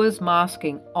he was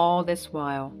masking all this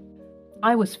while.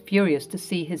 I was furious to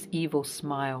see his evil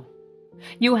smile.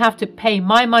 "You have to pay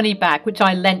my money back, which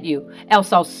I lent you,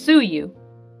 else I'll sue you."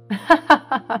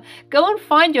 "Go and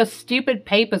find your stupid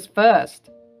papers first."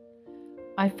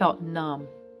 I felt numb.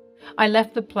 I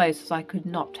left the place as I could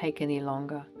not take any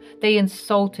longer. They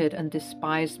insulted and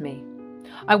despised me.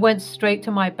 I went straight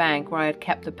to my bank where I had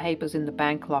kept the papers in the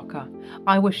bank locker.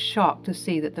 I was shocked to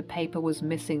see that the paper was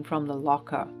missing from the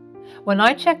locker. When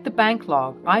I checked the bank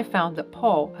log, I found that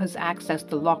Paul has accessed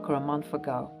the locker a month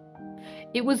ago.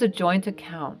 It was a joint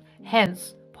account,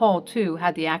 hence Paul too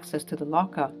had the access to the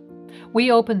locker.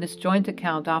 We opened this joint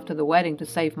account after the wedding to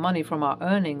save money from our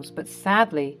earnings, but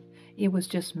sadly, it was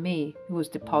just me who was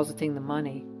depositing the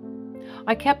money.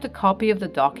 I kept a copy of the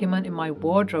document in my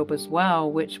wardrobe as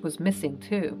well, which was missing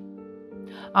too.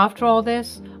 After all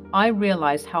this, I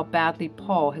realized how badly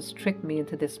Paul has tricked me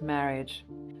into this marriage.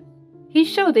 He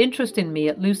showed interest in me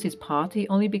at Lucy's party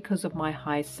only because of my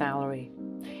high salary.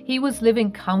 He was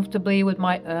living comfortably with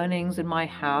my earnings in my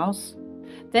house.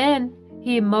 Then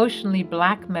he emotionally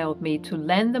blackmailed me to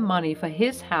lend the money for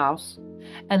his house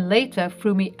and later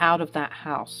threw me out of that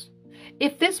house.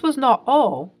 If this was not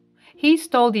all, he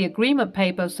stole the agreement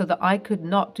papers so that I could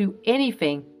not do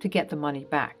anything to get the money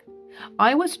back.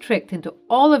 I was tricked into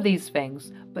all of these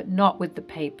things, but not with the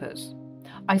papers.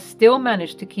 I still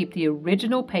managed to keep the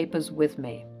original papers with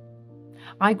me.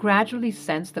 I gradually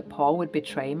sensed that Paul would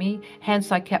betray me,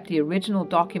 hence I kept the original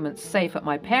documents safe at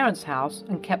my parents' house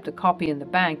and kept a copy in the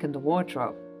bank and the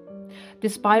wardrobe.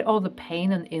 Despite all the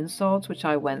pain and insults which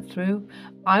I went through,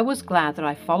 I was glad that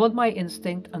I followed my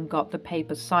instinct and got the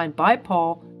papers signed by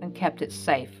Paul and kept it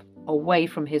safe, away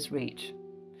from his reach.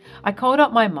 I called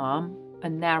up my mom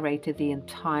and narrated the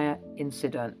entire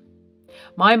incident.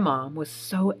 My mom was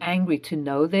so angry to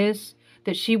know this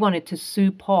that she wanted to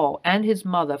sue Paul and his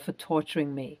mother for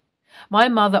torturing me. My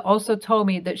mother also told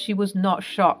me that she was not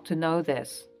shocked to know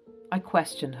this. I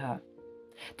questioned her.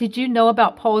 "Did you know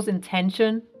about Paul's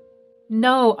intention?"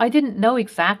 "No, I didn't know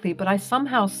exactly, but I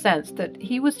somehow sensed that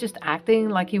he was just acting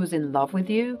like he was in love with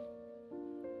you."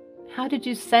 "How did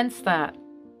you sense that?"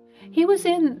 "He was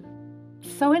in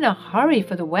a hurry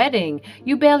for the wedding.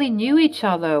 You barely knew each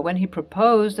other when he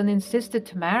proposed and insisted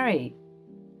to marry."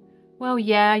 "Well,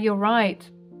 yeah, you're right.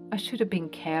 I should have been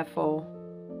careful."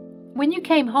 "When you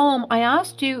came home, I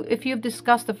asked you if you've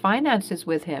discussed the finances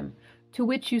with him, to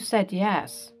which you said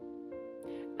yes."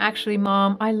 "Actually,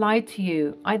 Mom, I lied to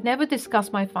you. I'd never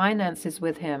discussed my finances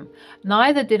with him.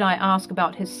 Neither did I ask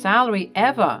about his salary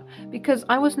ever, because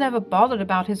I was never bothered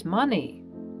about his money."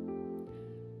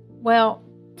 "Well,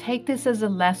 take this as a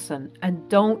lesson and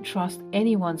don't trust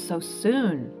anyone so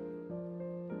soon."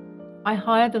 I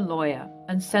hired a lawyer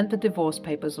and sent the divorce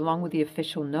papers along with the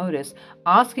official notice,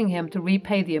 asking him to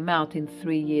repay the amount in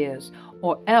 3 years,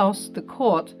 or else the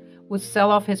court would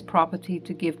sell off his property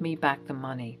to give me back the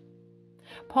money.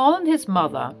 Paul and his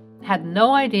mother had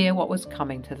no idea what was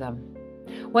coming to them.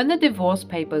 When the divorce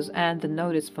papers and the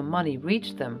notice for money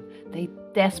reached them, they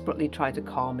desperately tried to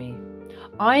call me.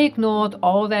 I ignored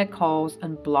all their calls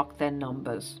and blocked their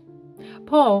numbers.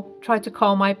 Paul tried to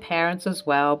call my parents as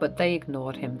well, but they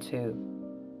ignored him too.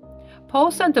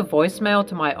 Paul sent a voicemail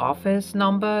to my office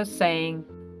number saying,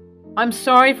 "I'm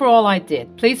sorry for all I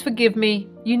did. Please forgive me.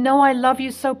 You know I love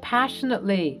you so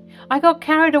passionately. I got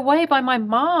carried away by my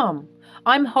mom.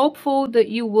 I'm hopeful that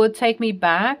you would take me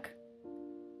back."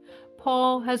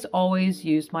 Paul has always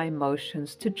used my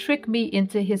emotions to trick me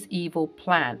into his evil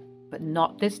plan, but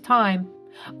not this time.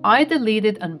 I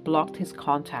deleted and blocked his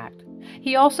contact.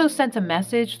 He also sent a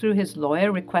message through his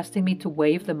lawyer requesting me to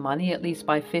waive the money at least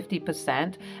by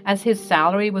 50%, as his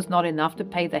salary was not enough to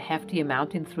pay the hefty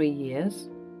amount in 3 years.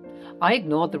 I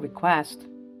ignored the request.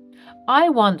 I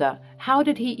wonder, how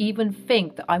did he even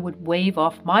think that I would waive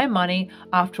off my money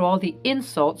after all the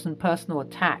insults and personal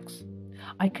attacks?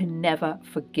 I can never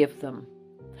forgive them.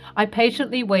 I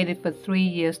patiently waited for 3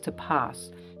 years to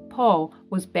pass. Paul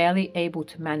was barely able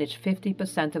to manage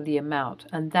 50% of the amount,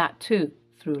 and that too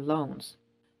through loans.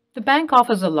 The bank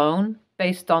offers a loan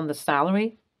based on the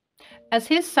salary. As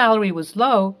his salary was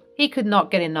low, he could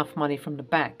not get enough money from the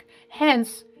bank.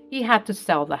 Hence, he had to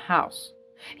sell the house.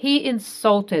 He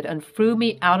insulted and threw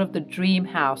me out of the dream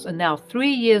house, and now 3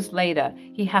 years later,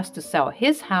 he has to sell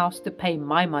his house to pay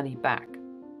my money back.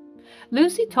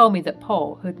 Lucy told me that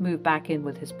Paul had moved back in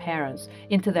with his parents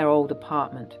into their old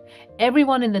apartment.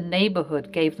 Everyone in the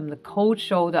neighborhood gave them the cold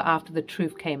shoulder after the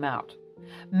truth came out.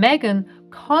 Megan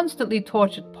constantly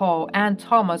tortured Paul and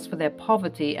Thomas for their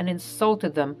poverty and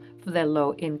insulted them for their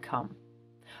low income.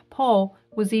 Paul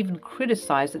was even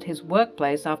criticized at his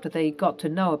workplace after they got to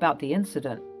know about the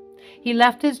incident. He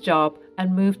left his job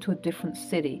and moved to a different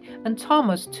city, and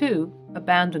Thomas, too,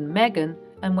 abandoned Megan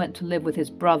and went to live with his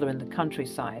brother in the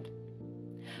countryside.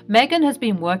 Megan has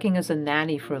been working as a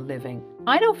nanny for a living.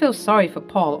 I don't feel sorry for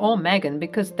Paul or Megan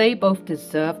because they both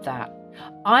deserve that.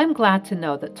 I'm glad to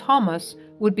know that Thomas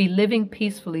would be living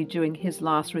peacefully during his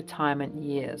last retirement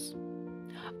years.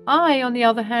 I, on the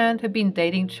other hand, have been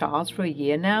dating Charles for a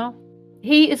year now.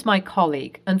 He is my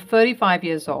colleague and 35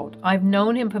 years old. I've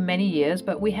known him for many years,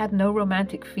 but we had no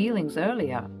romantic feelings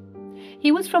earlier.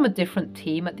 He was from a different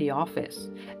team at the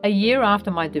office. A year after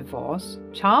my divorce,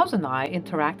 Charles and I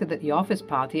interacted at the office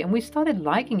party and we started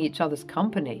liking each other's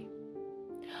company.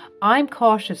 I'm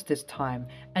cautious this time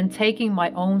and taking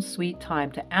my own sweet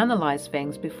time to analyze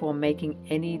things before making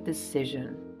any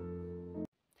decision.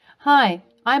 Hi,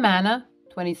 I'm Anna,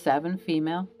 27,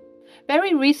 female.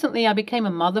 Very recently, I became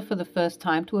a mother for the first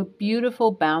time to a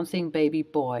beautiful, bouncing baby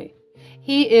boy.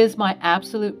 He is my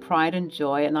absolute pride and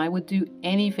joy, and I would do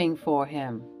anything for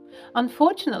him.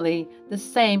 Unfortunately, the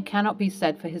same cannot be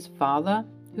said for his father,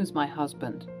 who's my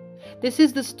husband. This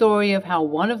is the story of how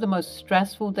one of the most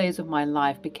stressful days of my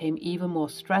life became even more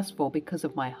stressful because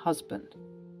of my husband.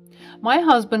 My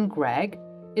husband, Greg,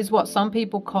 is what some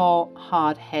people call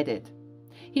hard-headed.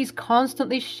 He's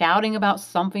constantly shouting about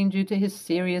something due to his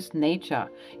serious nature.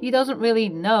 He doesn't really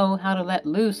know how to let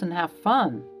loose and have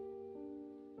fun.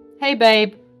 Hey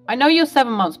babe, I know you're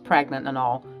 7 months pregnant and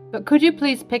all, but could you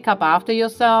please pick up after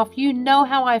yourself? You know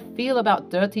how I feel about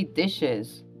dirty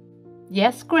dishes.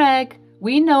 Yes, Greg,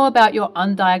 we know about your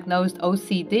undiagnosed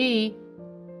OCD.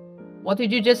 What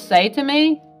did you just say to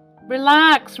me?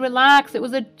 Relax, it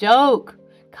was a joke.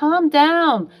 Calm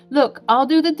down. Look, I'll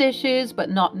do the dishes, but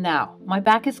not now. My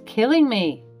back is killing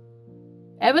me.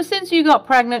 Ever since you got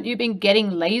pregnant, you've been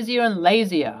getting lazier and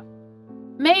lazier.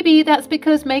 Maybe that's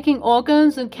because making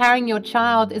organs and carrying your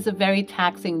child is a very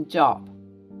taxing job.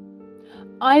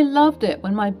 I loved it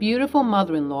when my beautiful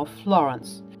mother-in-law,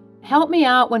 Florence, helped me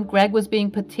out when Greg was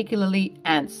being particularly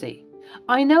antsy.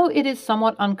 I know it is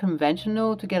somewhat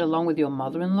unconventional to get along with your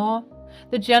mother-in-law.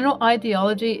 The general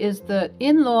ideology is that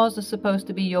in-laws are supposed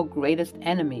to be your greatest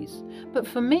enemies, but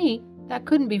for me, that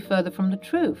couldn't be further from the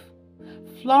truth.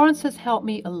 Florence has helped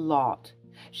me a lot.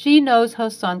 She knows her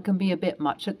son can be a bit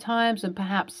much at times, and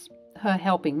perhaps her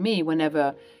helping me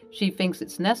whenever she thinks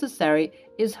it's necessary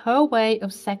is her way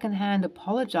of secondhand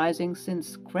apologizing,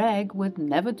 since Greg would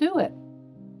never do it.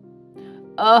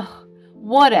 Ugh,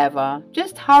 whatever.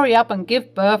 Just hurry up and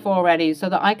give birth already so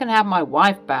that I can have my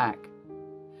wife back.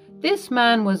 This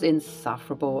man was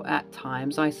insufferable at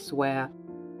times, I swear.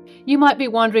 You might be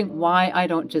wondering why I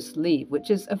don't just leave, which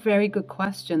is a very good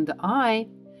question that I,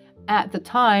 at the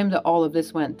time that all of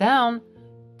this went down,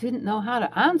 didn't know how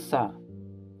to answer.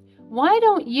 Why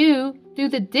don't you do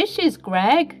the dishes,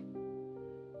 Greg?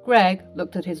 Greg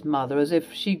looked at his mother as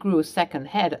if she grew a second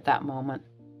head at that moment.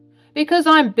 Because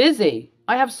I'm busy.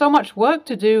 I have so much work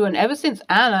to do, and ever since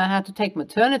Anna had to take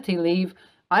maternity leave,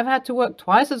 I've had to work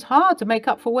twice as hard to make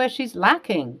up for where she's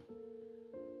lacking.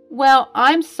 Well,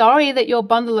 I'm sorry that your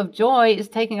bundle of joy is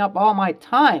taking up all my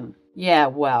time. Yeah,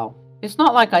 well, it's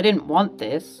not like I didn't want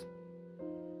this.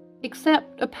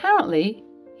 Except, apparently,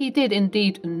 he did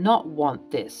indeed not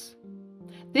want this.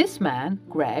 This man,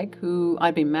 Greg, who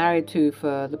I'd been married to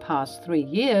for the past 3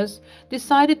 years,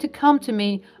 decided to come to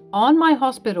me on my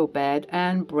hospital bed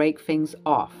and break things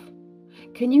off.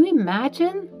 Can you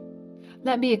imagine?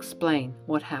 Let me explain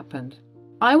what happened.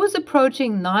 I was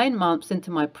approaching 9 months into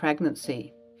my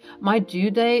pregnancy. My due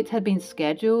date had been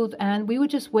scheduled, and we were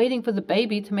just waiting for the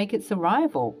baby to make its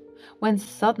arrival, when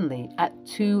suddenly, at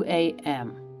 2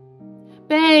 a.m.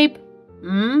 Babe!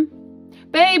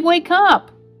 Babe, wake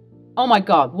up! Oh my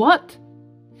God, what?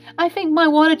 I think my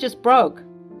water just broke.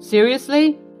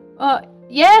 Seriously?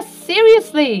 Yes,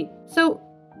 seriously! So,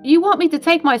 you want me to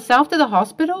take myself to the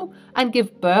hospital and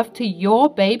give birth to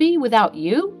your baby without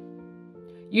you?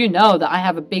 You know that I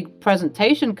have a big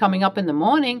presentation coming up in the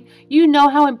morning. You know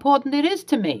how important it is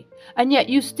to me. And yet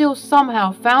you still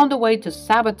somehow found a way to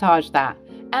sabotage that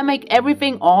and make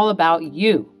everything all about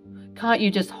you. Can't you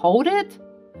just hold it?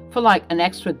 For like an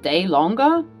extra day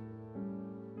longer?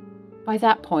 By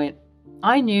that point,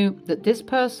 I knew that this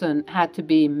person had to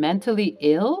be mentally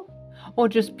ill or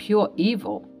just pure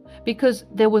evil, because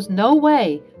there was no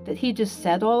way that he just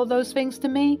said all of those things to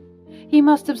me. He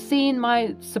must have seen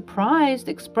my surprised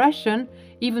expression,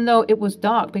 even though it was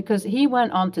dark, because he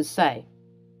went on to say,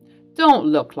 "Don't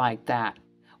look like that.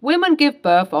 Women give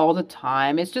birth all the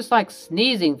time. It's just like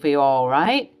sneezing for you, all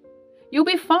right? You'll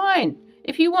be fine.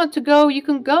 If you want to go, you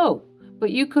can go. But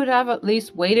you could have at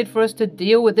least waited for us to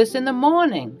deal with this in the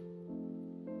morning."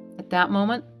 At that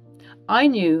moment, I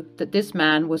knew that this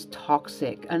man was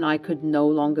toxic and I could no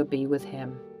longer be with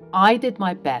him. I did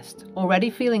my best, already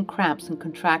feeling cramps and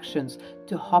contractions,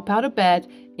 to hop out of bed,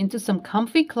 into some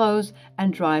comfy clothes,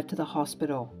 and drive to the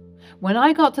hospital. When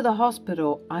I got to the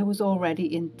hospital, I was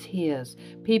already in tears.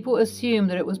 People assumed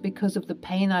that it was because of the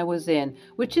pain I was in,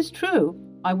 which is true.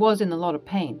 I was in a lot of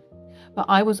pain. But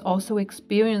I was also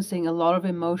experiencing a lot of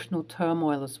emotional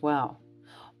turmoil as well.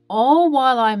 All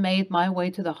while I made my way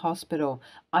to the hospital,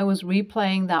 I was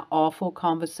replaying that awful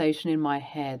conversation in my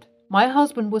head. My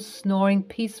husband was snoring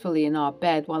peacefully in our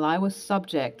bed while I was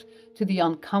subject to the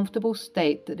uncomfortable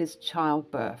state that is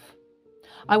childbirth.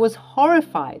 I was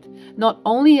horrified, not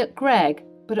only at Greg,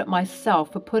 but at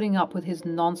myself for putting up with his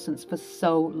nonsense for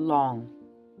so long.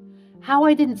 How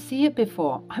I didn't see it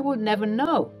before, I would never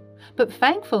know. But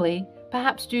thankfully,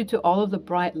 perhaps due to all of the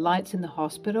bright lights in the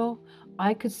hospital,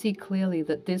 I could see clearly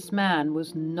that this man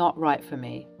was not right for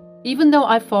me. Even though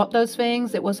I thought those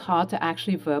things, it was hard to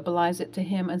actually verbalize it to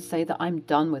him and say that I'm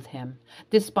done with him,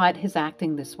 despite his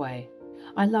acting this way.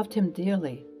 I loved him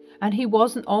dearly, and he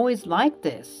wasn't always like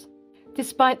this.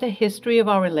 Despite the history of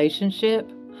our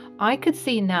relationship, I could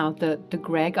see now that the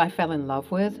Greg I fell in love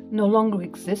with no longer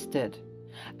existed.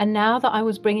 And now that I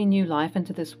was bringing new life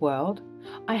into this world,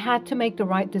 I had to make the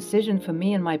right decision for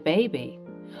me and my baby.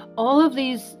 All of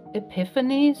these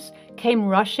epiphanies came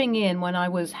rushing in when I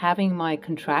was having my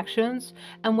contractions,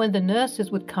 and when the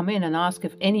nurses would come in and ask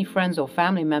if any friends or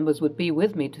family members would be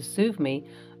with me to soothe me,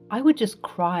 I would just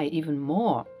cry even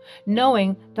more,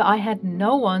 knowing that I had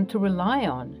no one to rely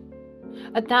on.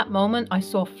 At that moment, I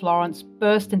saw Florence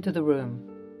burst into the room.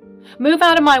 "Move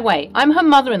out of my way. I'm her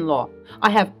mother-in-law. I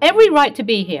have every right to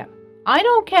be here. I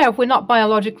don't care if we're not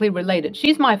biologically related.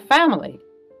 She's my family."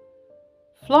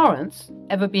 Florence,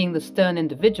 ever being the stern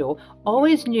individual,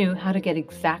 always knew how to get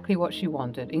exactly what she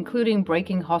wanted, including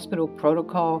breaking hospital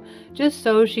protocol, just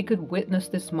so she could witness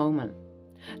this moment.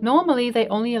 Normally, they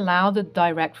only allow the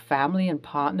direct family and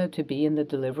partner to be in the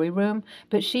delivery room,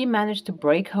 but she managed to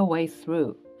break her way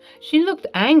through. She looked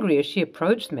angry as she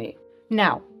approached me.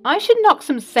 "Now, I should knock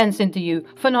some sense into you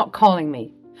for not calling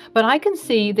me. But I can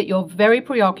see that you're very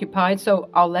preoccupied, so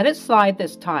I'll let it slide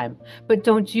this time. But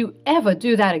don't you ever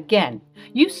do that again.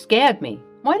 You scared me.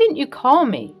 Why didn't you call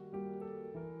me?"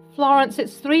 "Florence,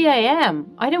 it's 3 a.m.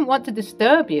 I didn't want to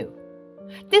disturb you."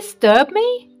 "Disturb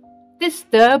me?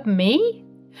 Disturb me?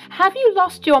 Have you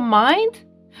lost your mind?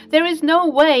 There is no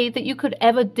way that you could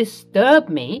ever disturb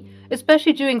me,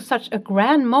 especially during such a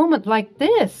grand moment like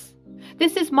this.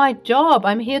 This is my job.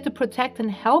 I'm here to protect and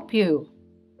help you."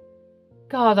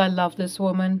 God, I love this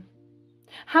woman.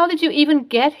 "How did you even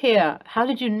get here? How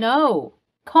did you know?"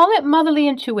 Call it motherly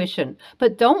intuition,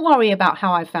 but don't worry about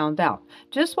how I found out.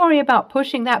 Just worry about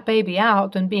pushing that baby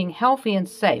out and being healthy and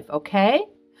safe, okay?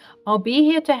 I'll be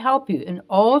here to help you in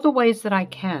all the ways that I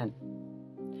can.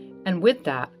 And with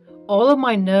that, all of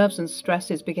my nerves and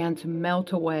stresses began to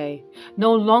melt away.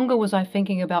 No longer was I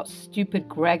thinking about stupid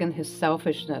Greg and his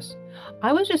selfishness.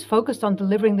 I was just focused on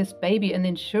delivering this baby and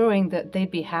ensuring that they'd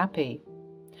be happy.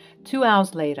 2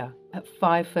 hours later, at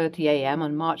 5:30 a.m.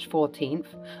 on March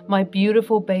 14th, my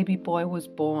beautiful baby boy was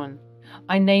born.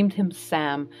 I named him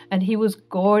Sam, and he was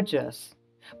gorgeous.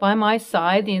 By my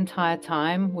side the entire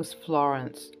time was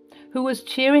Florence, who was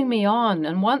cheering me on,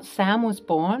 and once Sam was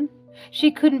born, she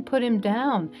couldn't put him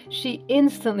down. She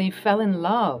instantly fell in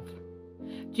love.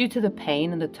 Due to the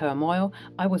pain and the turmoil,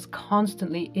 I was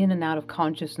constantly in and out of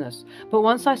consciousness, but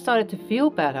once I started to feel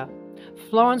better,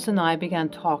 Florence and I began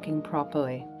talking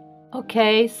properly.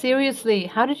 "Okay, seriously,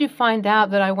 how did you find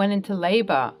out that I went into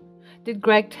labor? Did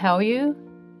Greg tell you?"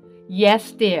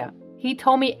 "Yes, dear. He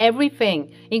told me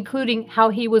everything, including how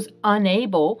he was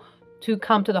unable to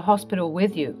come to the hospital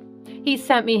with you. He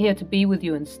sent me here to be with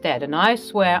you instead, and I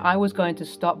swear I was going to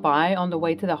stop by on the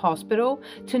way to the hospital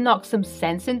to knock some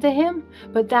sense into him,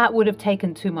 but that would have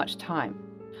taken too much time."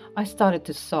 I started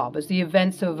to sob as the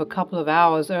events of a couple of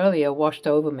hours earlier washed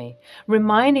over me,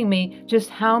 reminding me just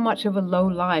how much of a low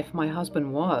life my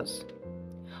husband was.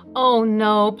 Oh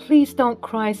no, please don't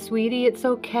cry, sweetie. It's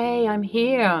okay. I'm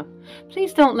here.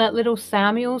 Please don't let little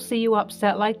Samuel see you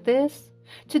upset like this.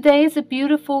 Today is a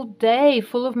beautiful day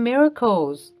full of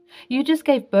miracles. You just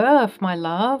gave birth, my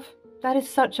love. That is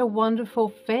such a wonderful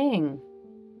thing.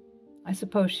 I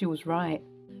suppose she was right.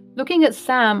 Looking at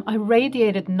Sam, I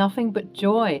radiated nothing but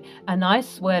joy, and I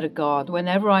swear to God,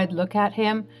 whenever I'd look at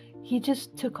him, he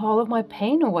just took all of my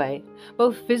pain away,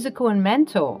 both physical and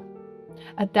mental.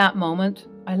 At that moment,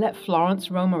 I let Florence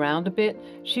roam around a bit.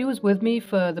 She was with me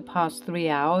for the past 3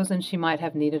 hours, and she might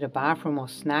have needed a bathroom or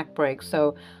snack break,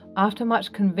 so after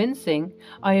much convincing,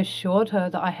 I assured her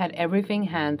that I had everything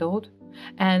handled,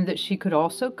 and that she could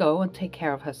also go and take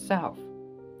care of herself.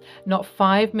 Not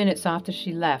 5 minutes after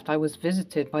she left, I was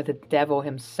visited by the devil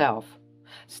himself.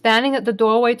 Standing at the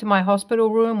doorway to my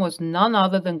hospital room was none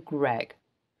other than Greg.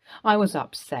 I was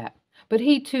upset, but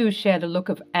he too shared a look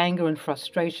of anger and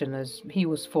frustration as he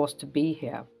was forced to be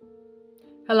here.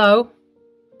 "Hello?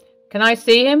 Can I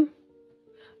see him?"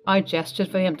 I gestured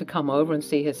for him to come over and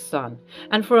see his son,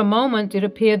 and for a moment it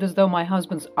appeared as though my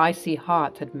husband's icy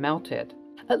heart had melted.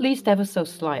 At least ever so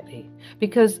slightly,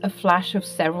 because a flash of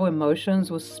several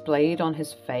emotions was splayed on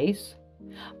his face.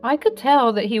 I could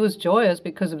tell that he was joyous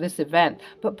because of this event,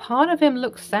 but part of him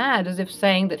looked sad, as if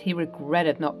saying that he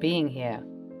regretted not being here.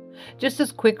 Just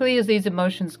as quickly as these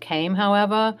emotions came,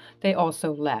 however, they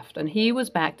also left, and he was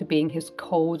back to being his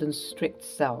cold and strict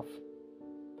self.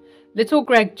 "Little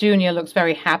Greg Jr. looks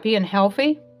very happy and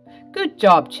healthy. Good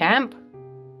job, champ."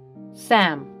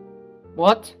 "Sam."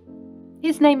 "What?"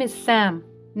 "His name is Sam.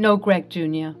 No, Greg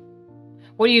Jr."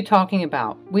 "What are you talking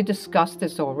about? We discussed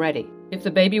this already. If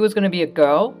the baby was going to be a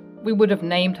girl, we would have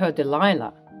named her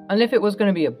Delilah. And if it was going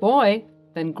to be a boy,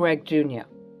 then Greg Jr."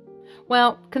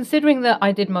 Well, considering that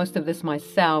I did most of this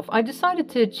myself, I decided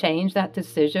to change that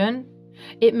decision.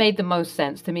 It made the most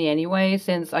sense to me anyway,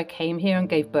 since I came here and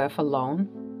gave birth alone.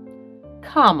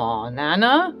 "Come on,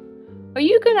 Anna. Are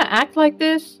you going to act like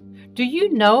this? Do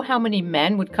you know how many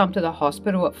men would come to the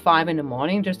hospital at 5 in the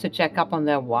morning just to check up on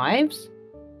their wives?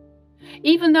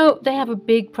 Even though they have a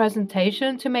big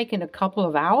presentation to make in a couple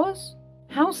of hours?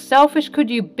 How selfish could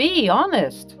you be,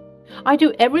 honest? I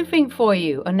do everything for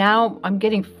you, and now I'm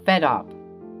getting fed up."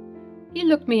 He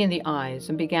looked me in the eyes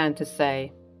and began to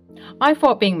say, "I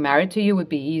thought being married to you would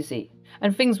be easy,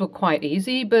 and things were quite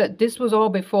easy, but this was all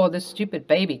before this stupid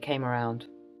baby came around.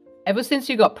 Ever since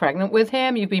you got pregnant with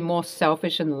him, you've been more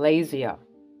selfish and lazier."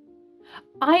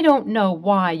 I don't know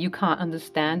why you can't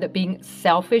understand that being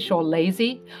selfish or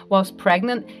lazy whilst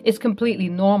pregnant is completely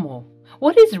normal.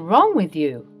 What is wrong with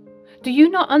you? Do you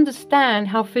not understand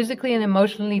how physically and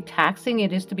emotionally taxing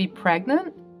it is to be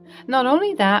pregnant? Not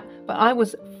only that, but I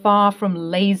was far from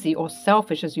lazy or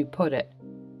selfish, as you put it.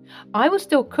 I was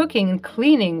still cooking and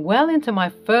cleaning well into my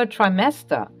 3rd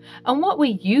trimester. And what were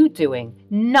you doing?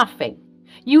 Nothing.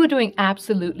 You were doing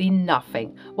absolutely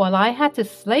nothing, while I had to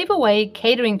slave away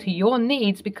catering to your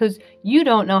needs because you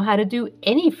don't know how to do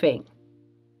anything.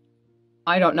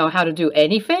 I don't know how to do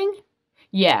anything?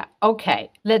 Yeah,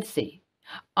 okay, let's see.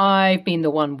 I've been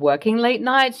the one working late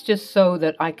nights just so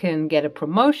that I can get a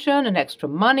promotion and extra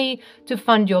money to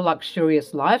fund your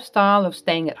luxurious lifestyle of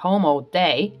staying at home all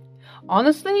day.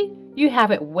 Honestly, you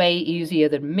have it way easier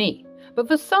than me, but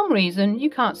for some reason you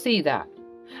can't see that.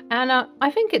 Anna,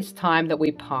 I think it's time that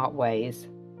we part ways."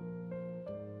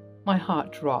 My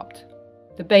heart dropped.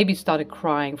 The baby started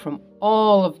crying from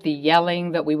all of the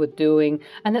yelling that we were doing,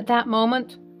 and at that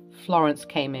moment, Florence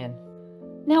came in.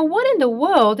 "Now what in the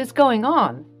world is going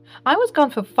on? I was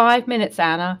gone for 5 minutes,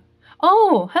 Anna.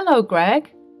 Oh, hello,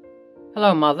 Greg."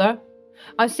 "Hello, Mother.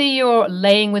 I see you're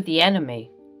laying with the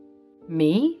enemy."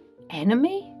 "Me?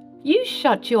 Enemy? You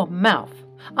shut your mouth.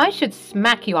 I should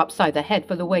smack you upside the head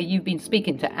for the way you've been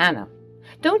speaking to Anna.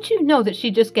 Don't you know that she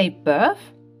just gave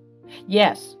birth?"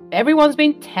 "Yes, everyone's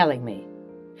been telling me."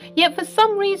 "Yet for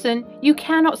some reason, you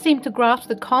cannot seem to grasp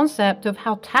the concept of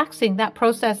how taxing that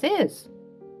process is."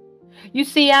 "You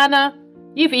see, Anna,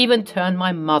 you've even turned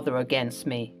my mother against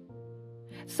me."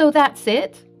 "So that's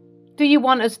it? Do you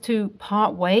want us to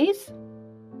part ways?"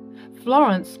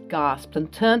 Florence gasped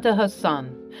and turned to her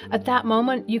son. At that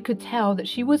moment, you could tell that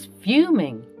she was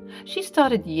fuming. She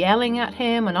started yelling at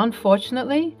him, and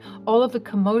unfortunately, all of the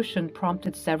commotion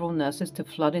prompted several nurses to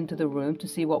flood into the room to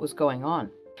see what was going on.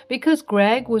 Because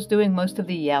Greg was doing most of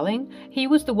the yelling, he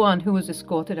was the one who was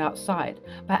escorted outside.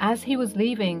 But as he was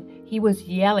leaving, he was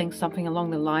yelling something along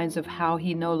the lines of how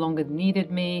he no longer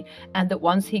needed me, and that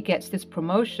once he gets this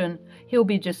promotion, he'll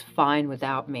be just fine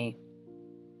without me.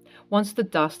 Once the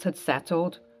dust had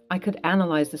settled, I could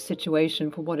analyze the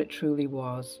situation for what it truly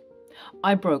was.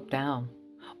 I broke down.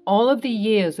 All of the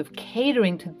years of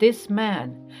catering to this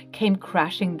man came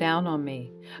crashing down on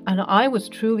me, and I was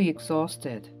truly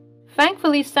exhausted.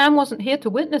 Thankfully, Sam wasn't here to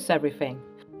witness everything.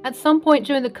 At some point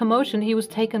during the commotion, he was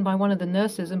taken by one of the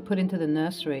nurses and put into the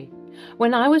nursery.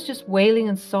 When I was just wailing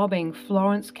and sobbing,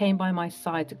 Florence came by my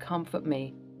side to comfort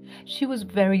me. She was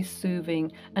very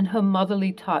soothing, and her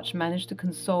motherly touch managed to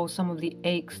console some of the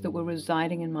aches that were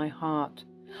residing in my heart.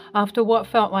 After what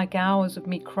felt like hours of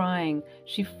me crying,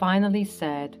 she finally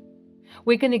said,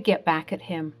 "We're going to get back at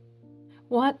him."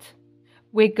 "What?"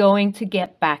 "We're going to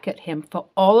get back at him for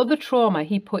all of the trauma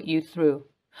he put you through.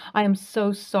 I am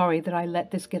so sorry that I let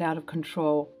this get out of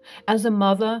control. As a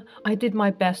mother, I did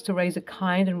my best to raise a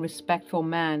kind and respectful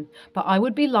man, but I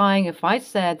would be lying if I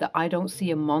said that I don't see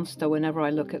a monster whenever I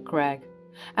look at Greg.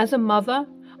 As a mother,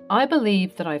 I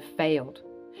believe that I've failed.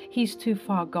 He's too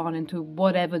far gone into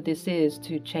whatever this is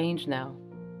to change now.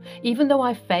 Even though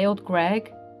I failed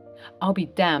Greg, I'll be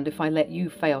damned if I let you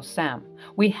fail Sam.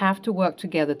 We have to work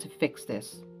together to fix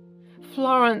this."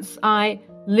 "Florence,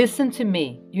 Listen to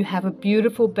me. You have a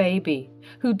beautiful baby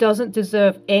who doesn't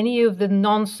deserve any of the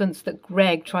nonsense that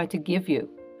Greg tried to give you.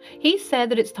 He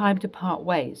said that it's time to part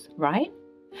ways, right?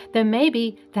 Then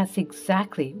maybe that's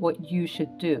exactly what you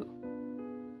should do."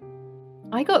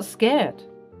 I got scared.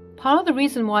 Part of the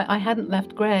reason why I hadn't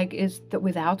left Greg is that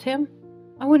without him,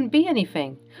 I wouldn't be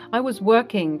anything. I was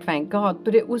working, thank God,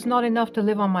 but it was not enough to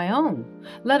live on my own,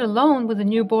 let alone with a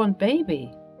newborn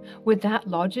baby. With that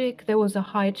logic, there was a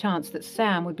high chance that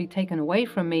Sam would be taken away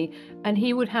from me and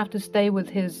he would have to stay with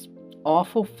his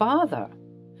awful father.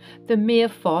 The mere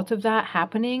thought of that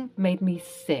happening made me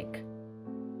sick.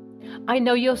 "I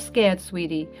know you're scared,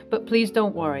 sweetie, but please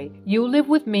don't worry. You'll live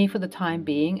with me for the time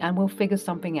being and we'll figure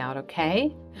something out,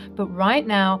 okay? But right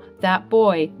now, that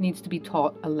boy needs to be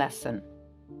taught a lesson."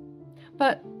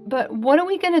 But what are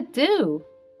we going to do?"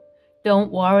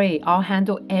 "Don't worry, I'll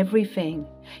handle everything.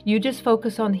 You just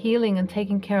focus on healing and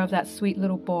taking care of that sweet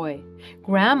little boy.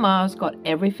 Grandma's got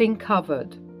everything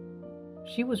covered."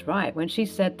 She was right when she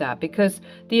said that, because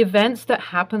the events that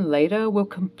happen later will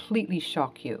completely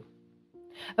shock you.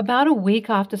 About a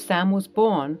week after Sam was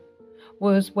born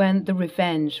was when the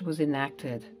revenge was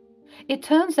enacted. It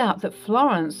turns out that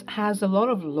Florence has a lot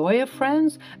of lawyer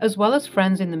friends as well as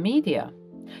friends in the media.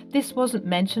 This wasn't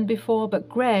mentioned before, but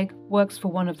Greg works for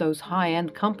one of those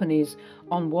high-end companies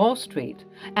on Wall Street,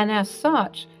 and as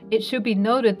such, it should be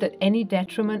noted that any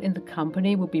detriment in the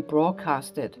company will be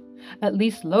broadcasted, at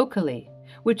least locally,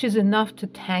 which is enough to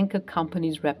tank a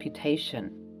company's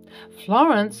reputation.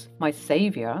 Florence, my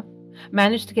savior,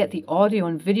 managed to get the audio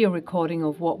and video recording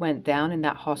of what went down in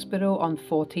that hospital on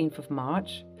 14th of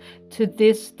March. To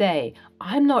this day,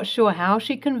 I'm not sure how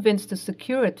she convinced the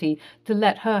security to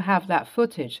let her have that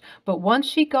footage, but once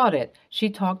she got it, she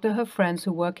talked to her friends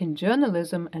who work in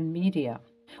journalism and media.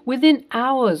 Within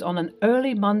hours on an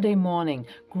early Monday morning,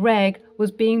 Greg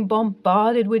was being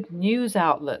bombarded with news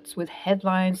outlets with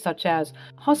headlines such as,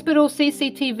 "Hospital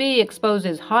CCTV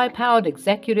exposes high-powered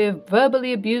executive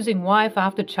verbally abusing wife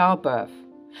after childbirth."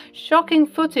 "Shocking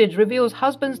footage reveals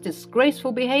husband's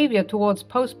disgraceful behavior towards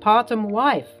postpartum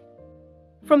wife."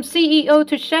 "From CEO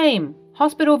to shame,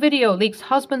 hospital video leaks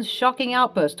husband's shocking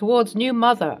outburst towards new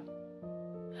mother."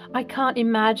 I can't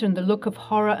imagine the look of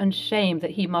horror and shame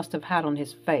that he must have had on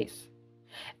his face.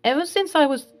 Ever since I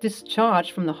was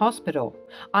discharged from the hospital,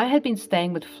 I had been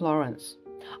staying with Florence.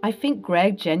 I think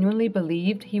Greg genuinely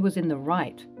believed he was in the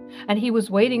right, and he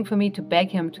was waiting for me to beg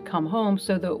him to come home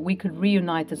so that we could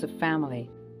reunite as a family.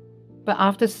 But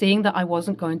after seeing that I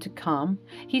wasn't going to come,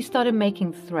 he started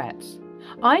making threats.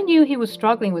 I knew he was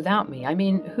struggling without me. I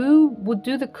mean, who would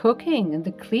do the cooking and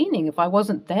the cleaning if I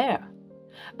wasn't there?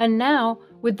 And now,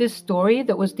 with this story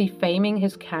that was defaming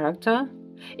his character,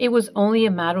 it was only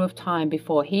a matter of time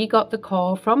before he got the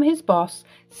call from his boss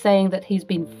saying that he's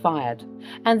been fired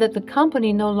and that the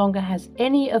company no longer has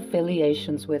any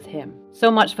affiliations with him.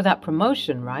 So much for that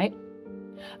promotion, right?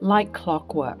 Like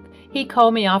clockwork, he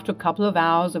called me after a couple of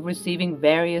hours of receiving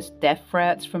various death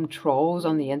threats from trolls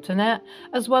on the internet,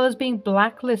 as well as being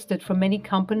blacklisted from many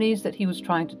companies that he was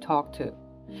trying to talk to.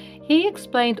 He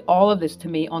explained all of this to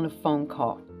me on a phone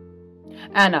call.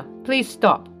 "Anna, please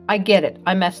stop. I get it.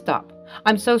 I messed up.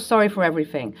 I'm so sorry for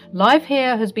everything. Life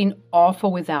here has been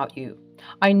awful without you.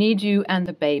 I need you and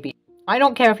the baby. I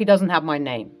don't care if he doesn't have my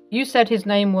name. You said his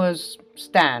name was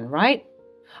Stan, right?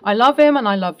 I love him and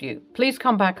I love you. Please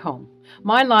come back home.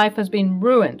 My life has been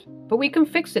ruined, but we can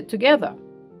fix it together."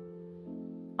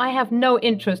 I have no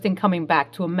interest in coming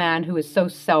back to a man who is so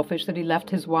selfish that he left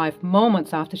his wife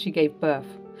moments after she gave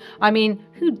birth. I mean,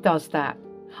 who does that?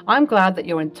 I'm glad that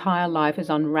your entire life is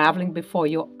unraveling before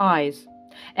your eyes.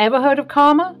 Ever heard of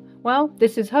karma? Well,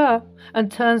 this is her,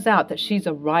 and turns out that she's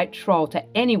a right troll to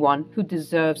anyone who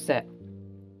deserves it.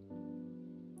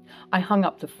 I hung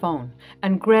up the phone,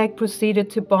 and Greg proceeded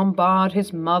to bombard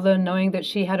his mother, knowing that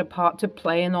she had a part to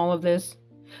play in all of this.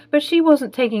 But she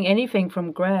wasn't taking anything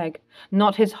from Greg,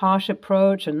 not his harsh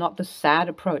approach and not the sad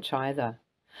approach either.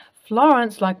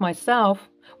 Florence, like myself,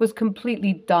 was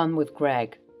completely done with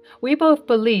Greg. We both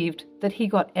believed that he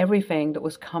got everything that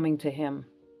was coming to him.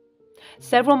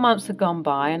 Several months had gone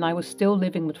by, and I was still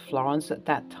living with Florence at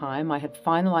that time. I had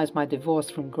finalized my divorce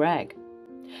from Greg.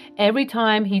 Every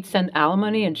time he'd send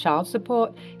alimony and child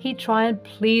support, he'd try and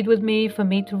plead with me for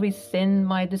me to rescind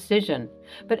my decision.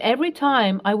 But every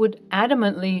time I would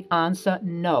adamantly answer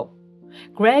no.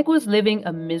 Greg was living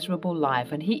a miserable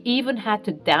life, and he even had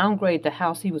to downgrade the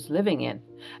house he was living in,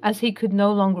 as he could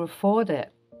no longer afford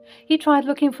it. He tried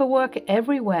looking for work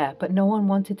everywhere, but no one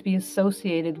wanted to be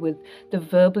associated with the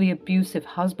verbally abusive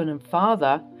husband and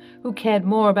father who cared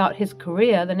more about his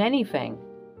career than anything.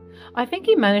 I think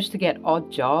he managed to get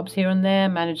odd jobs here and there,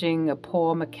 managing a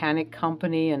poor mechanic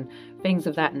company and things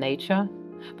of that nature,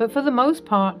 but for the most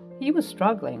part, he was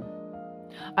struggling.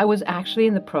 I was actually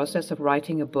in the process of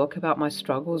writing a book about my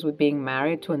struggles with being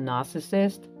married to a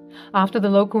narcissist. After the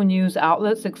local news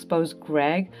outlets exposed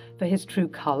Greg for his true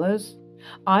colors,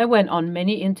 I went on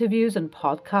many interviews and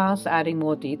podcasts adding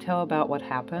more detail about what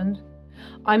happened.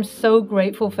 I'm so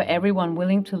grateful for everyone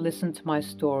willing to listen to my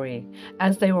story,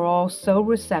 as they were all so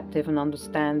receptive and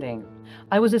understanding.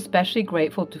 I was especially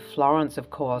grateful to Florence, of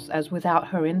course, as without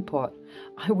her input,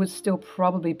 I would still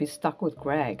probably be stuck with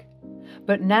Greg.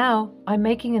 But now I'm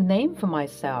making a name for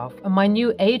myself, and my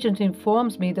new agent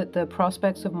informs me that the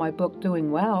prospects of my book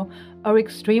doing well are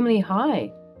extremely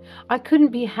high. I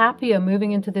couldn't be happier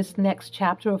moving into this next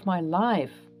chapter of my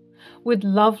life. With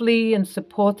lovely and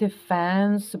supportive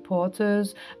fans,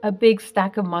 supporters, a big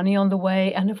stack of money on the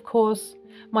way, and of course,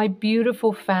 my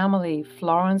beautiful family,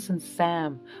 Florence and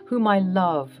Sam, whom I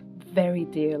love very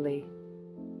dearly.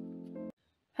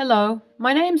 Hello,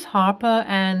 my name's Harper,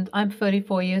 and I'm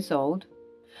 34 years old.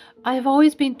 I have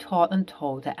always been taught and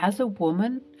told that as a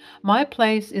woman, my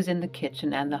place is in the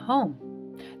kitchen and the home.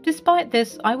 Despite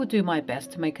this, I would do my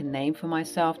best to make a name for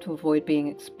myself to avoid being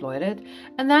exploited,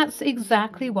 and that's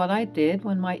exactly what I did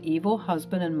when my evil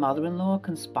husband and mother-in-law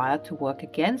conspired to work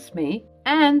against me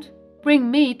and bring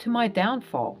me to my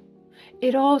downfall.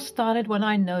 It all started when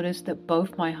I noticed that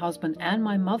both my husband and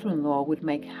my mother-in-law would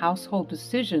make household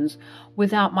decisions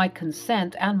without my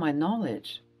consent and my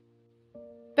knowledge.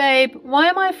 Babe, why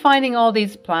am I finding all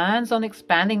these plans on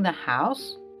expanding the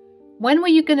house? When were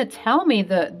you going to tell me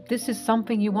that this is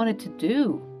something you wanted to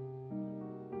do?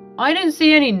 I didn't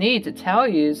see any need to tell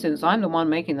you since I'm the one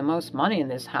making the most money in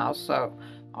this house, so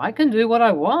I can do what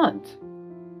I want.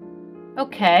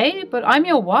 Okay, but I'm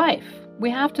your wife.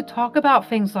 We have to talk about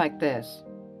things like this.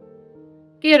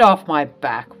 Get off my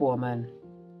back, woman.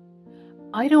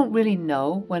 I don't really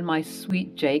know when my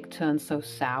sweet Jake turned so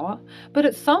sour, but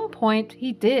at some point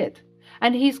he did,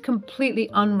 and he's completely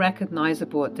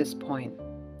unrecognizable at this point.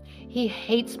 He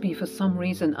hates me for some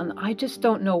reason, and I just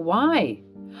don't know why.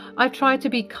 I tried to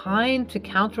be kind to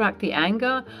counteract the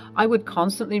anger I would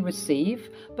constantly receive,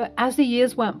 but as the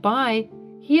years went by,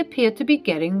 he appeared to be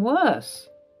getting worse.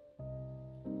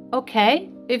 Okay,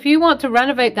 if you want to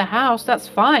renovate the house, that's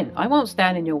fine. I won't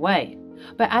stand in your way.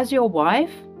 But as your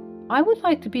wife, I would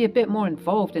like to be a bit more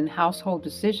involved in household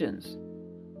decisions.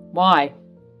 Why?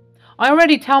 I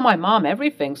already tell my mom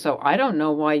everything, so I don't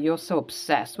know why you're so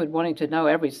obsessed with wanting to know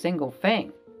every single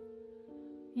thing.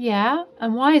 Yeah,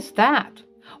 and why is that?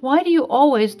 Why do you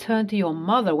always turn to your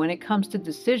mother when it comes to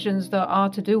decisions that are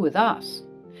to do with us?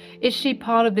 Is she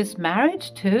part of this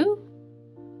marriage too?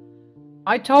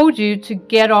 I told you to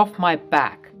get off my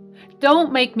back.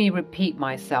 Don't make me repeat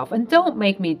myself, and don't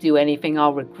make me do anything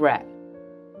I'll regret.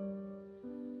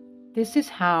 This is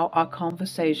how our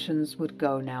conversations would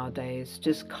go nowadays,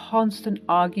 just constant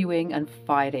arguing and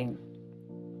fighting.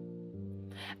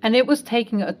 And it was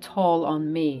taking a toll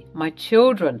on me, my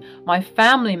children, my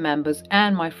family members,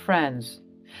 and my friends.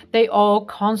 They all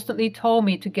constantly told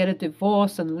me to get a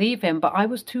divorce and leave him, but I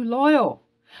was too loyal.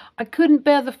 I couldn't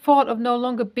bear the thought of no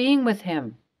longer being with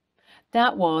him.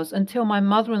 That was until my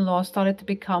mother-in-law started to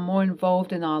become more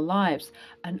involved in our lives,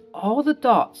 and all the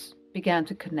dots began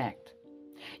to connect.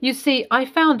 You see, I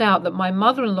found out that my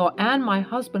mother-in-law and my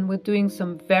husband were doing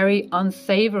some very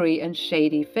unsavory and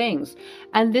shady things,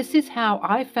 and this is how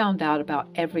I found out about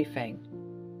everything.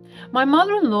 My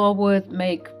mother-in-law would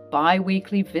make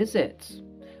bi-weekly visits,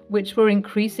 which were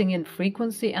increasing in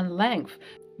frequency and length.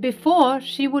 Before,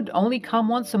 she would only come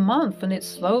once a month, and it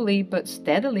slowly but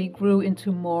steadily grew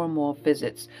into more and more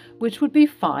visits, which would be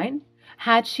fine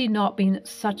had she not been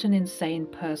such an insane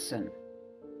person.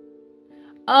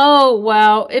 Oh,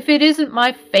 well, if it isn't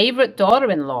my favorite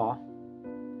daughter-in-law.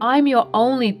 I'm your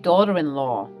only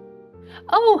daughter-in-law.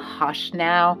 Oh, hush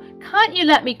now. Can't you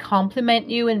let me compliment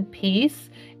you in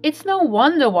peace? It's no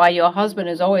wonder why your husband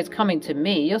is always coming to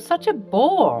me. You're such a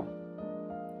bore.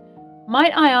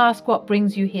 Might I ask what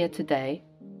brings you here today?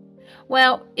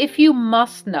 Well, if you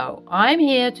must know, I'm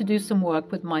here to do some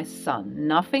work with my son.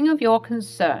 Nothing of your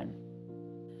concern.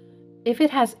 If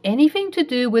it has anything to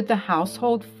do with the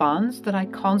household funds that I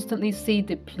constantly see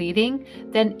depleting,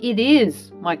 then it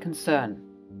is my concern.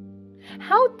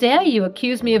 How dare you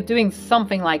accuse me of doing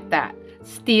something like that?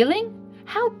 Stealing?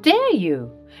 How dare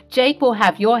you? Jake will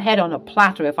have your head on a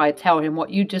platter if I tell him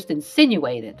what you just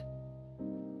insinuated.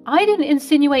 I didn't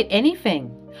insinuate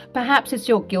anything. Perhaps it's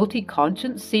your guilty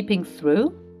conscience seeping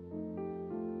through?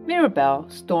 Mirabelle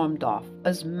stormed off,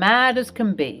 as mad as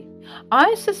can be.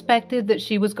 I suspected that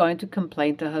she was going to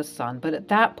complain to her son, but at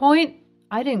that point,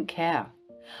 I didn't care.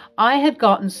 I had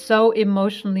gotten so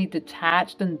emotionally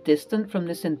detached and distant from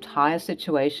this entire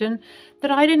situation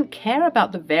that I didn't care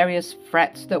about the various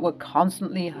threats that were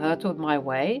constantly hurtled my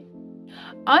way.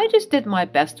 I just did my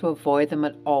best to avoid them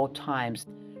at all times.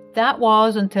 That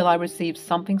was until I received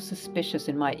something suspicious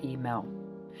in my email.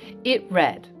 It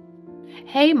read,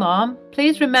 "Hey Mom,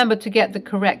 please remember to get the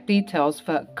correct details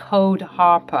for Code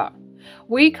Harper.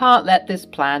 We can't let this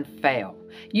plan fail.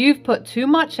 You've put too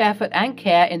much effort and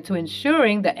care into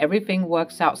ensuring that everything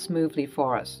works out smoothly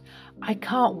for us. I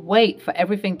can't wait for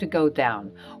everything to go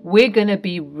down. We're gonna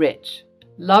be rich.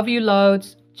 Love you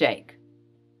loads, Jake."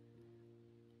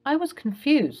 I was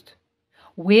confused.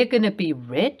 We're gonna be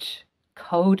rich?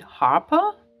 Code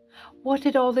Harper? What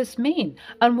did all this mean?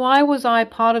 And why was I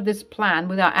part of this plan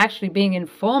without actually being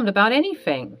informed about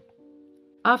anything?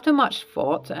 After much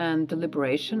thought and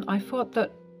deliberation, I thought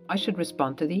that I should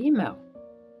respond to the email.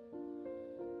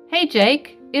 "Hey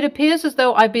Jake, it appears as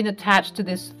though I've been attached to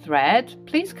this thread.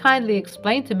 Please kindly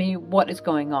explain to me what is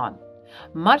going on.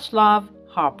 Much love,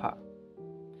 Harper."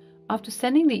 After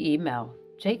sending the email,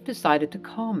 Jake decided to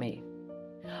call me.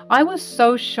 I was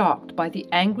so shocked by the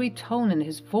angry tone in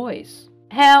his voice.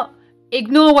 "Hell,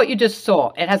 ignore what you just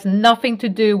saw. It has nothing to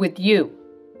do with you."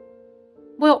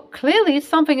 "Well, clearly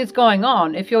something is going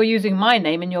on if you're using my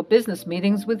name in your business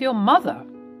meetings with your mother."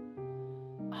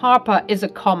 "Harper is a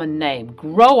common name.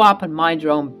 Grow up and mind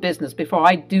your own business before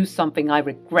I do something I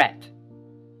regret."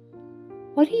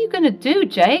 "What are you going to do,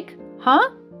 Jake?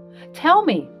 Huh? Tell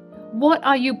me, what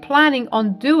are you planning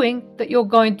on doing that you're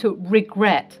going to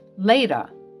regret later?"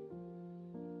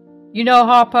 "You know,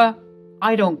 Harper,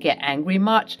 I don't get angry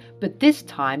much, but this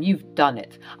time you've done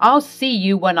it. I'll see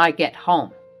you when I get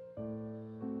home."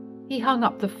 He hung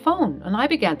up the phone, and I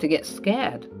began to get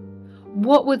scared.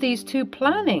 What were these two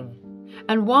planning?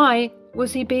 And why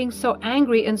was he being so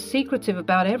angry and secretive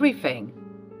about everything?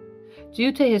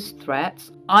 Due to his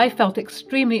threats, I felt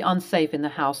extremely unsafe in the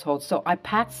household, so I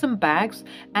packed some bags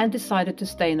and decided to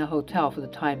stay in a hotel for the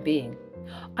time being.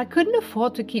 I couldn't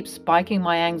afford to keep spiking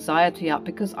my anxiety up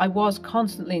because I was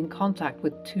constantly in contact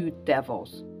with two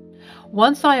devils.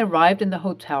 Once I arrived in the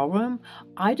hotel room,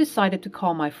 I decided to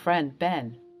call my friend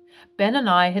Ben. Ben and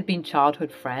I had been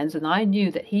childhood friends, and I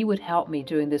knew that he would help me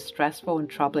during this stressful and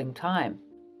troubling time.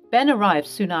 Ben arrived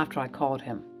soon after I called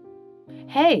him.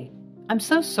 "Hey, I'm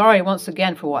so sorry once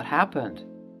again for what happened."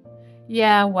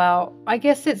 "Yeah, well, I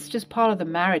guess it's just part of the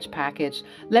marriage package.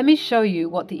 Let me show you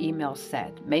what the email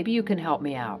said. Maybe you can help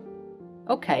me out."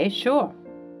 "Okay, sure."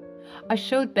 I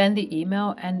showed Ben the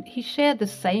email, and he shared the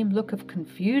same look of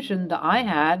confusion that I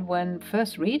had when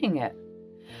first reading it.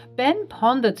 Ben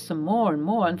pondered some more and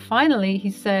more, and finally he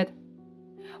said,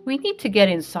 "We need to get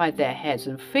inside their heads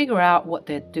and figure out what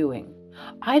they're doing.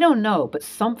 I don't know, but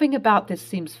something about this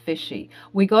seems fishy.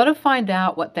 We got to find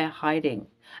out what they're hiding.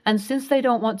 And since they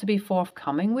don't want to be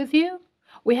forthcoming with you,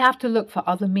 we have to look for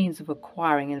other means of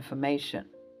acquiring information."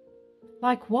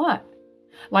 "Like what?"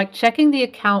 "Like checking the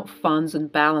account funds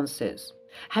and balances.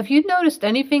 Have you noticed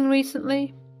anything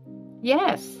recently?"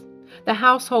 "Yes. The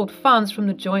household funds from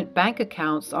the joint bank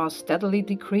accounts are steadily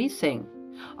decreasing.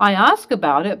 I ask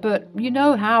about it, but you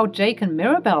know how Jake and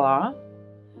Mirabelle are."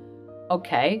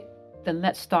 "Okay, then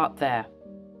let's start there."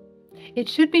 It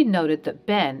should be noted that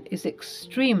Ben is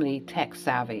extremely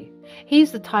tech-savvy.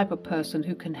 He's the type of person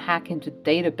who can hack into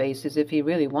databases if he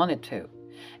really wanted to,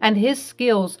 and his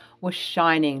skills were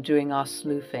shining during our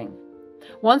sleuthing.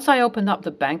 Once I opened up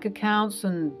the bank accounts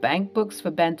and bank books for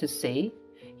Ben to see,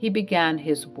 he began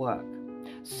his work.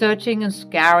 Searching and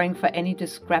scouring for any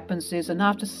discrepancies, and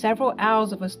after several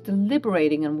hours of us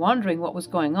deliberating and wondering what was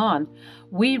going on,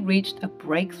 we reached a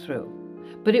breakthrough.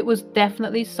 But it was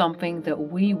definitely something that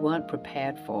we weren't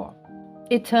prepared for.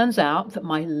 It turns out that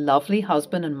my lovely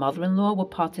husband and mother-in-law were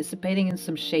participating in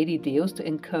some shady deals to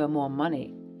incur more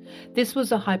money. This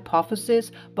was a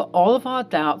hypothesis, but all of our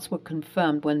doubts were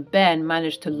confirmed when Ben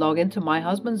managed to log into my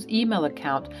husband's email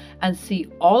account and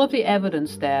see all of the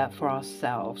evidence there for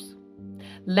ourselves.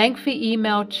 Lengthy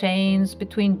email chains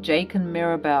between Jake and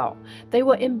Mirabelle. They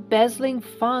were embezzling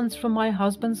funds from my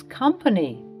husband's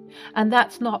company. And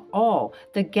that's not all.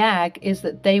 The gag is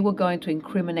that they were going to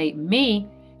incriminate me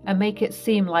and make it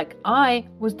seem like I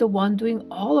was the one doing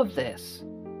all of this.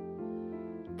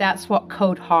 That's what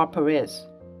Code Harper is.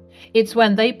 It's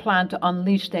when they plan to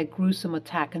unleash their gruesome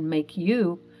attack and make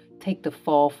you take the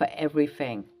fall for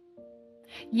everything.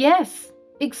 Yes,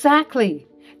 exactly.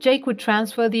 Jake would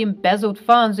transfer the embezzled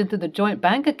funds into the joint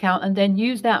bank account and then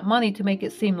use that money to make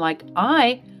it seem like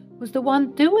I was the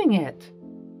one doing it.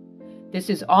 This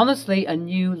is honestly a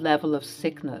new level of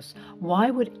sickness. Why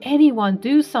would anyone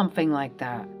do something like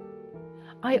that?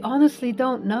 I honestly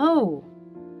don't know.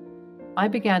 I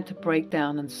began to break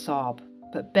down and sob,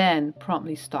 but Ben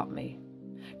promptly stopped me.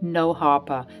 No,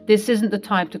 Harper, this isn't the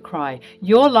time to cry.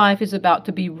 Your life is about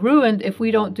to be ruined if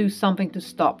we don't do something to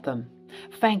stop them.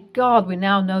 Thank God we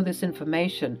now know this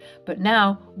information, but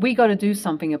now we got to do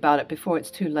something about it before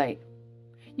it's too late.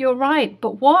 You're right,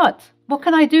 but what? What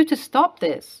can I do to stop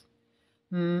this?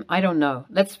 I don't know.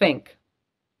 Let's think.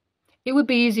 It would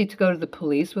be easy to go to the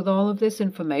police with all of this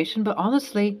information, but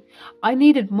honestly, I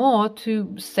needed more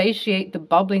to satiate the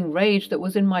bubbling rage that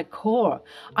was in my core.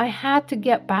 I had to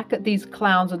get back at these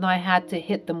clowns and I had to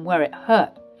hit them where it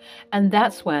hurt. And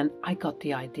that's when I got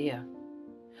the idea.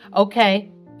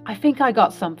 Okay, I think I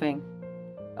got something.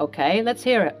 Okay, let's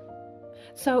hear it.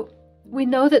 So, we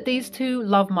know that these two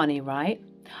love money, right?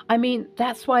 I mean,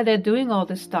 that's why they're doing all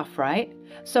this stuff, right?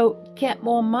 So, get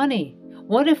more money.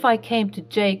 What if I came to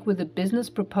Jake with a business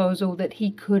proposal that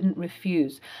he couldn't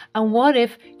refuse? And what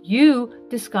if you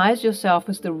disguise yourself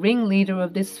as the ringleader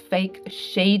of this fake,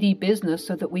 shady business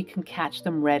so that we can catch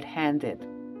them red-handed?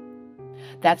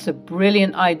 That's a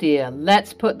brilliant idea.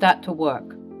 Let's put that to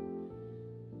work.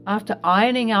 After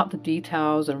ironing out the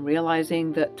details and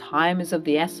realizing that time is of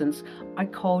the essence, I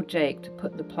called Jake to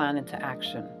put the plan into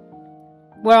action.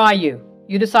 Where are you?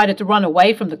 You decided to run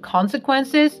away from the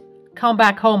consequences? Come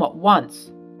back home at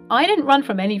once. I didn't run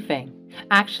from anything.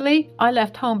 Actually, I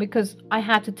left home because I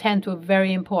had to tend to a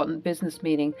very important business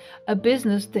meeting, a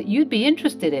business that you'd be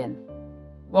interested in.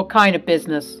 What kind of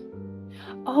business?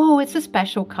 Oh, it's a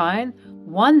special kind,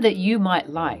 one that you might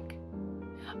like.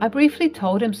 I briefly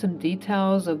told him some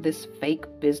details of this fake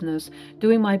business,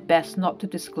 doing my best not to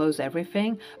disclose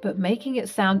everything, but making it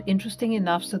sound interesting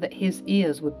enough so that his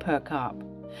ears would perk up.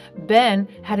 Ben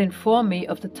had informed me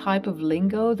of the type of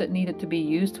lingo that needed to be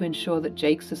used to ensure that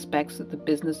Jake suspects that the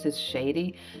business is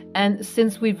shady, and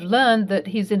since we've learned that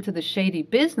he's into the shady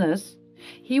business,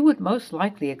 he would most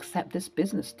likely accept this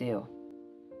business deal.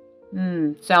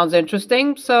 Sounds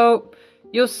interesting. So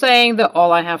you're saying that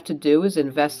all I have to do is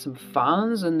invest some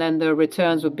funds and then the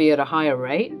returns would be at a higher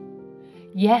rate?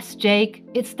 Yes, Jake,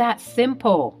 it's that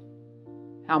simple.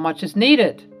 How much is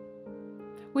needed?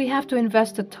 We have to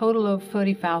invest a total of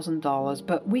 $30,000,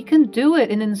 but we can do it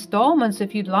in installments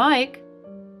if you'd like.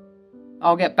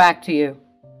 I'll get back to you.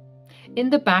 In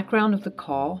the background of the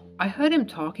call, I heard him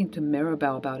talking to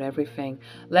Mirabelle about everything,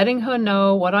 letting her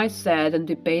know what I said and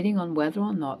debating on whether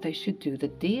or not they should do the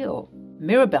deal.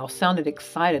 Mirabelle sounded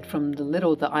excited from the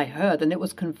little that I heard, and it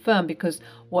was confirmed because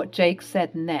what Jake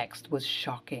said next was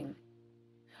shocking.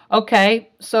 Okay,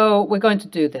 so we're going to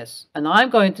do this, and I'm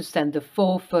going to send the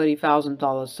full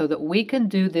 $30,000 so that we can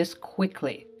do this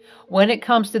quickly. When it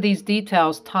comes to these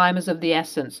details, time is of the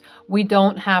essence. We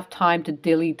don't have time to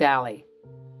dilly-dally.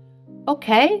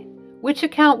 Okay, which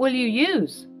account will you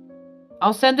use?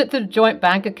 I'll send it to the joint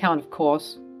bank account, of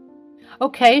course.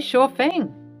 Okay, sure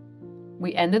thing.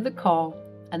 We ended the call,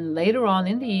 and later on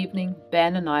in the evening,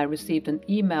 Ben and I received an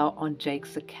email on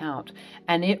Jake's account,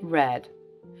 and it read,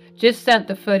 "Just sent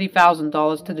the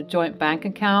 $30,000 to the joint bank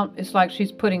account. It's like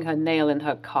she's putting her nail in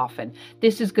her coffin.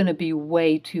 This is going to be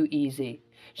way too easy.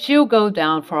 She'll go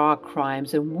down for our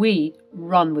crimes and we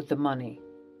run with the money."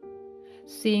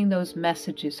 Seeing those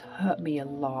messages hurt me a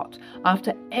lot.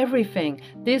 After everything,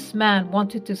 this man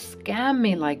wanted to scam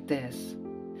me like this.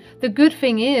 The good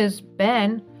thing is,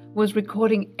 Ben was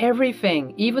recording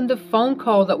everything, even the phone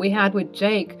call that we had with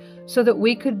Jake, so that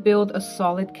we could build a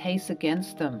solid case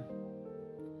against them.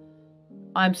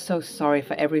 I'm so sorry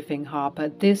for everything, Harper.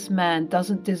 This man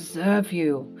doesn't deserve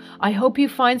you. I hope you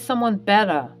find someone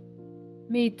better.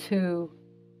 Me too.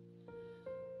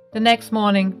 The next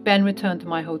morning, Ben returned to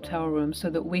my hotel room so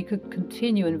that we could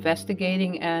continue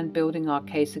investigating and building our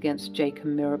case against Jake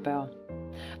and Mirabelle.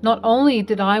 Not only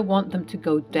did I want them to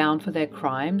go down for their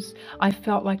crimes, I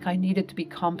felt like I needed to be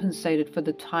compensated for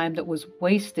the time that was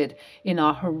wasted in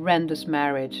our horrendous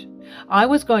marriage. I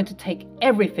was going to take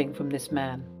everything from this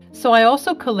man. So I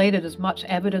also collated as much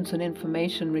evidence and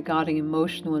information regarding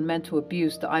emotional and mental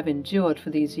abuse that I've endured for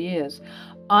these years.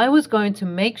 I was going to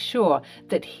make sure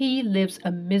that he lives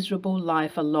a miserable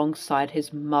life alongside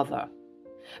his mother.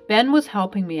 Ben was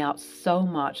helping me out so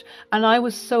much, and I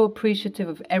was so appreciative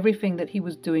of everything that he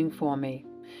was doing for me.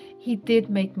 He did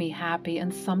make me happy,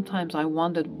 and sometimes I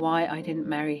wondered why I didn't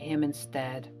marry him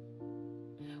instead.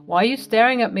 Why are you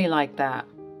staring at me like that?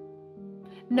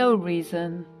 No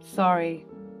reason. Sorry.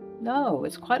 No,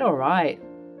 it's quite all right.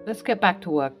 Let's get back to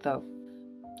work, though.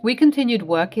 We continued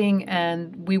working,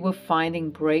 and we were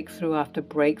finding breakthrough after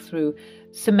breakthrough,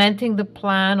 cementing the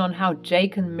plan on how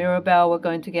Jake and Mirabelle were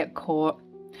going to get caught.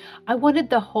 I wanted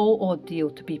the whole ordeal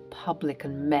to be public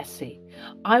and messy.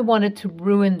 I wanted to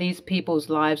ruin these people's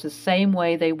lives the same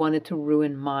way they wanted to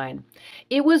ruin mine.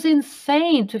 It was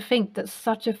insane to think that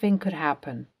such a thing could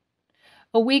happen.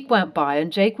 A week went by,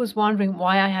 and Jake was wondering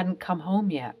why I hadn't come home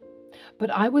yet.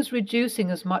 But I was reducing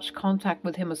as much contact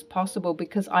with him as possible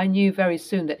because I knew very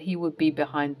soon that he would be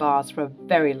behind bars for a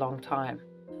very long time.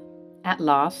 At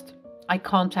last, I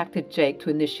contacted Jake to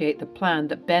initiate the plan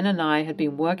that Ben and I had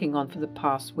been working on for the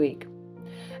past week.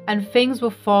 And things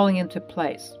were falling into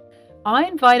place. I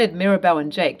invited Mirabelle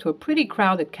and Jake to a pretty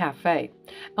crowded cafe,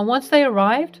 and once they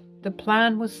arrived, the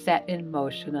plan was set in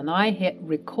motion, and I hit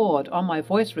record on my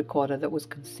voice recorder that was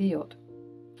concealed.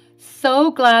 So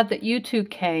glad that you two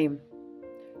came.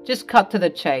 Just cut to the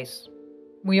chase.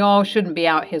 We all shouldn't be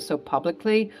out here so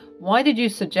publicly. Why did you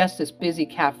suggest this busy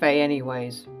cafe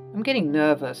anyways? I'm getting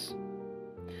nervous.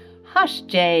 Hush,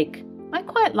 Jake. I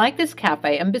quite like this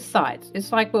cafe, and besides,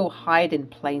 it's like we'll hide in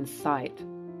plain sight.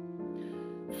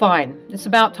 Fine. It's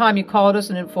about time you called us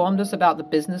and informed us about the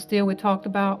business deal we talked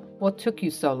about. What took you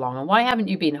so long, and why haven't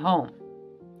you been home?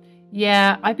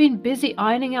 Yeah, I've been busy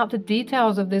ironing out the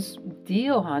details of this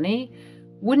deal, honey.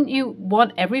 Wouldn't you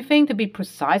want everything to be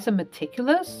precise and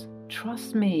meticulous?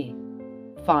 Trust me.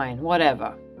 Fine,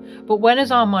 whatever. But when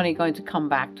is our money going to come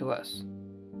back to us?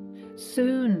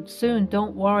 Soon,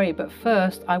 don't worry. But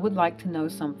first, I would like to know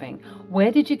something.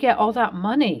 Where did you get all that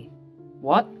money?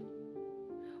 What?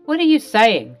 What are you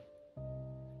saying?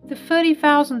 The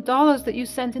 $30,000 that you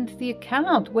sent into the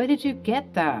account. Where did you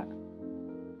get that?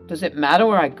 Does it matter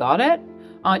where I got it?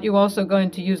 Aren't you also going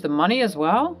to use the money as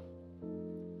well?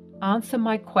 Answer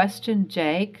my question,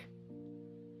 Jake.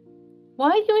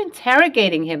 Why are you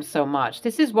interrogating him so much?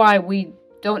 This is why we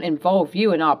don't involve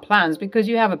you in our plans, because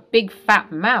you have a big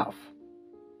fat mouth.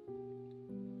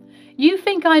 You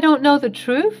think I don't know the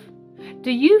truth?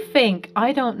 Do you think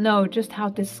I don't know just how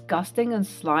disgusting and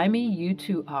slimy you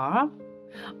two are?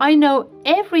 I know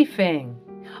everything.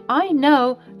 I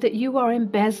know that you are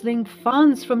embezzling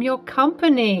funds from your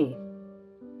company.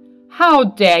 How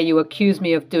dare you accuse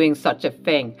me of doing such a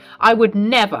thing? I would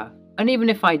never, and even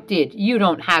if I did, you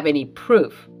don't have any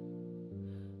proof.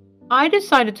 I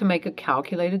decided to make a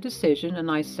calculated decision, and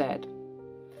I said,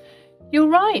 You're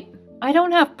right. I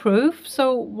don't have proof,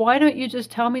 so why don't you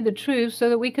just tell me the truth so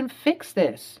that we can fix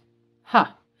this? Huh.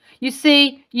 You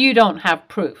see, you don't have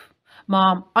proof.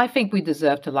 Mom, I think we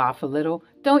deserve to laugh a little.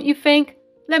 Don't you think?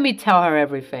 Let me tell her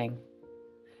everything.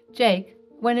 Jake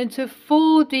went into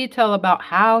full detail about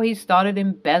how he started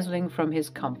embezzling from his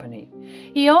company.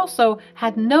 He also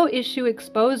had no issue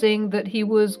exposing that he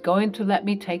was going to let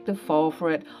me take the fall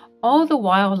for it, all the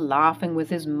while laughing with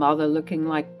his mother looking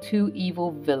like two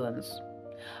evil villains.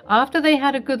 After they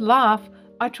had a good laugh,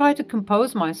 I tried to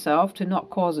compose myself to not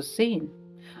cause a scene.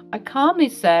 I calmly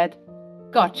said,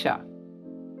 Gotcha.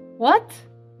 What?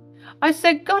 I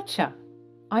said, Gotcha.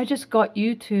 I just got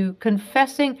you two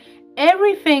confessing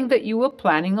everything that you were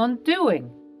planning on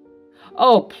doing.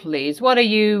 Oh, please, what are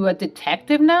you, a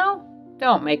detective now?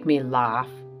 Don't make me laugh.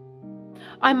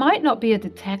 I might not be a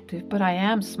detective, but I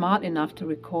am smart enough to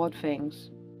record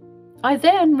things. I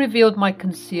then revealed my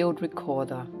concealed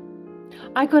recorder.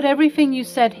 I got everything you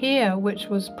said here, which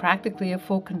was practically a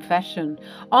full confession.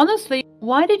 Honestly,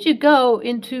 why did you go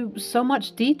into so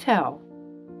much detail?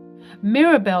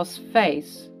 Mirabelle's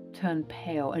face turned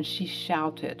pale and she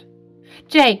shouted,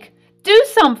 Jake, do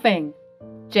something!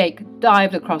 Jake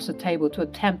dived across the table to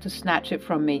attempt to snatch it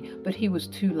from me, but he was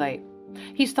too late.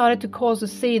 He started to cause a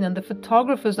scene, and the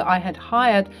photographers that I had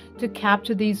hired to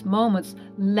capture these moments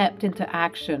leapt into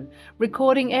action,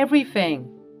 recording everything.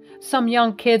 Some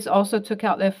young kids also took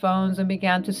out their phones and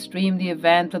began to stream the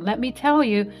event, and let me tell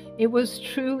you, it was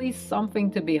truly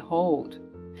something to behold.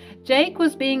 Jake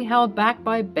was being held back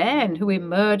by Ben, who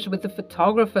emerged with the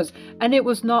photographers, and it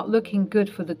was not looking good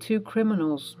for the two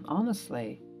criminals,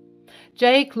 honestly.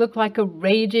 Jake looked like a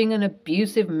raging and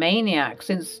abusive maniac,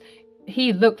 since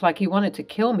he looked like he wanted to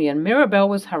kill me, and Mirabel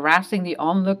was harassing the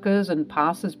onlookers and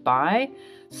passers-by,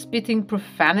 spitting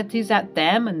profanities at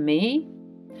them and me.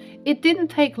 It didn't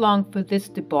take long for this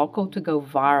debacle to go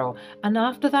viral, and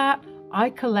after that, I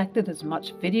collected as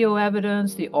much video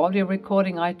evidence, the audio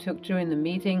recording I took during the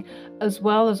meeting, as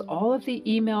well as all of the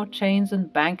email chains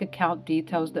and bank account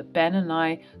details that Ben and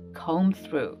I combed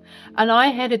through, and I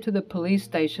headed to the police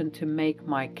station to make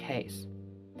my case.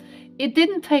 It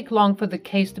didn't take long for the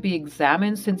case to be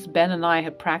examined, since Ben and I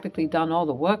had practically done all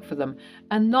the work for them,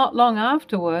 and not long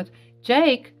afterward,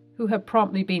 Jake, who had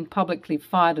promptly been publicly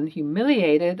fired and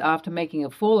humiliated after making a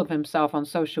fool of himself on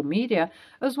social media,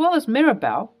 as well as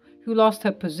Mirabel, who lost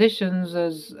her positions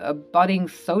as a budding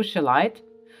socialite,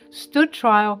 stood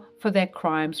trial for their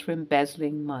crimes for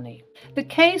embezzling money. The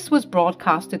case was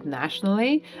broadcasted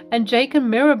nationally, and Jake and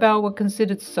Mirabel were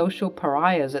considered social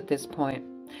pariahs at this point.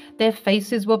 Their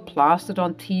faces were plastered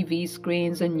on TV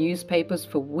screens and newspapers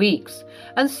for weeks,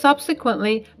 and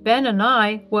subsequently, Ben and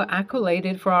I were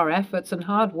accoladed for our efforts and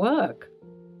hard work.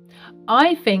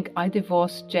 I think I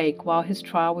divorced Jake while his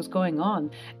trial was going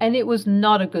on, and it was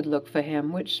not a good look for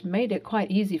him, which made it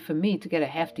quite easy for me to get a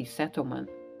hefty settlement.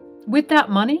 With that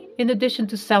money, in addition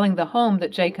to selling the home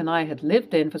that Jake and I had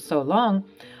lived in for so long,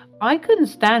 I couldn't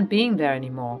stand being there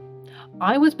anymore.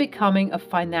 I was becoming a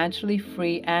financially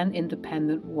free and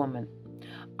independent woman.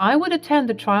 I would attend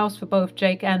the trials for both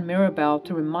Jake and Mirabel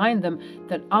to remind them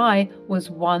that I was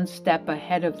one step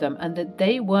ahead of them and that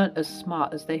they weren't as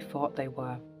smart as they thought they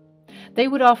were. They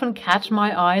would often catch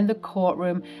my eye in the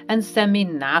courtroom and send me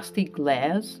nasty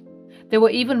glares. There were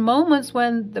even moments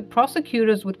when the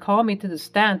prosecutors would call me to the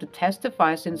stand to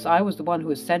testify, since I was the one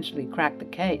who essentially cracked the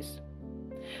case.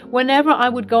 Whenever I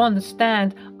would go on the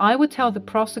stand, I would tell the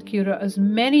prosecutor as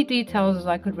many details as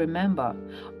I could remember,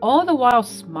 all the while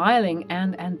smiling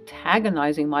and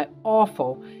antagonizing my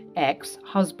awful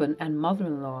ex-husband and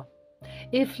mother-in-law.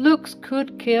 If looks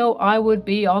could kill, I would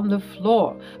be on the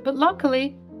floor, but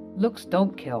luckily, looks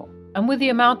don't kill. And with the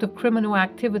amount of criminal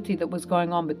activity that was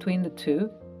going on between the two,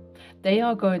 they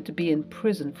are going to be in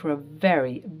prison for a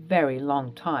very, very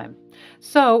long time.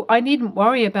 So I needn't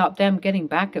worry about them getting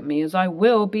back at me, as I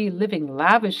will be living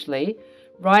lavishly,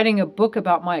 writing a book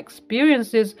about my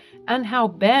experiences and how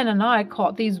Ben and I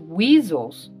caught these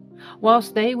weasels,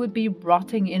 whilst they would be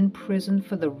rotting in prison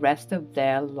for the rest of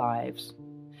their lives.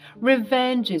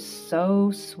 Revenge is so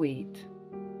sweet.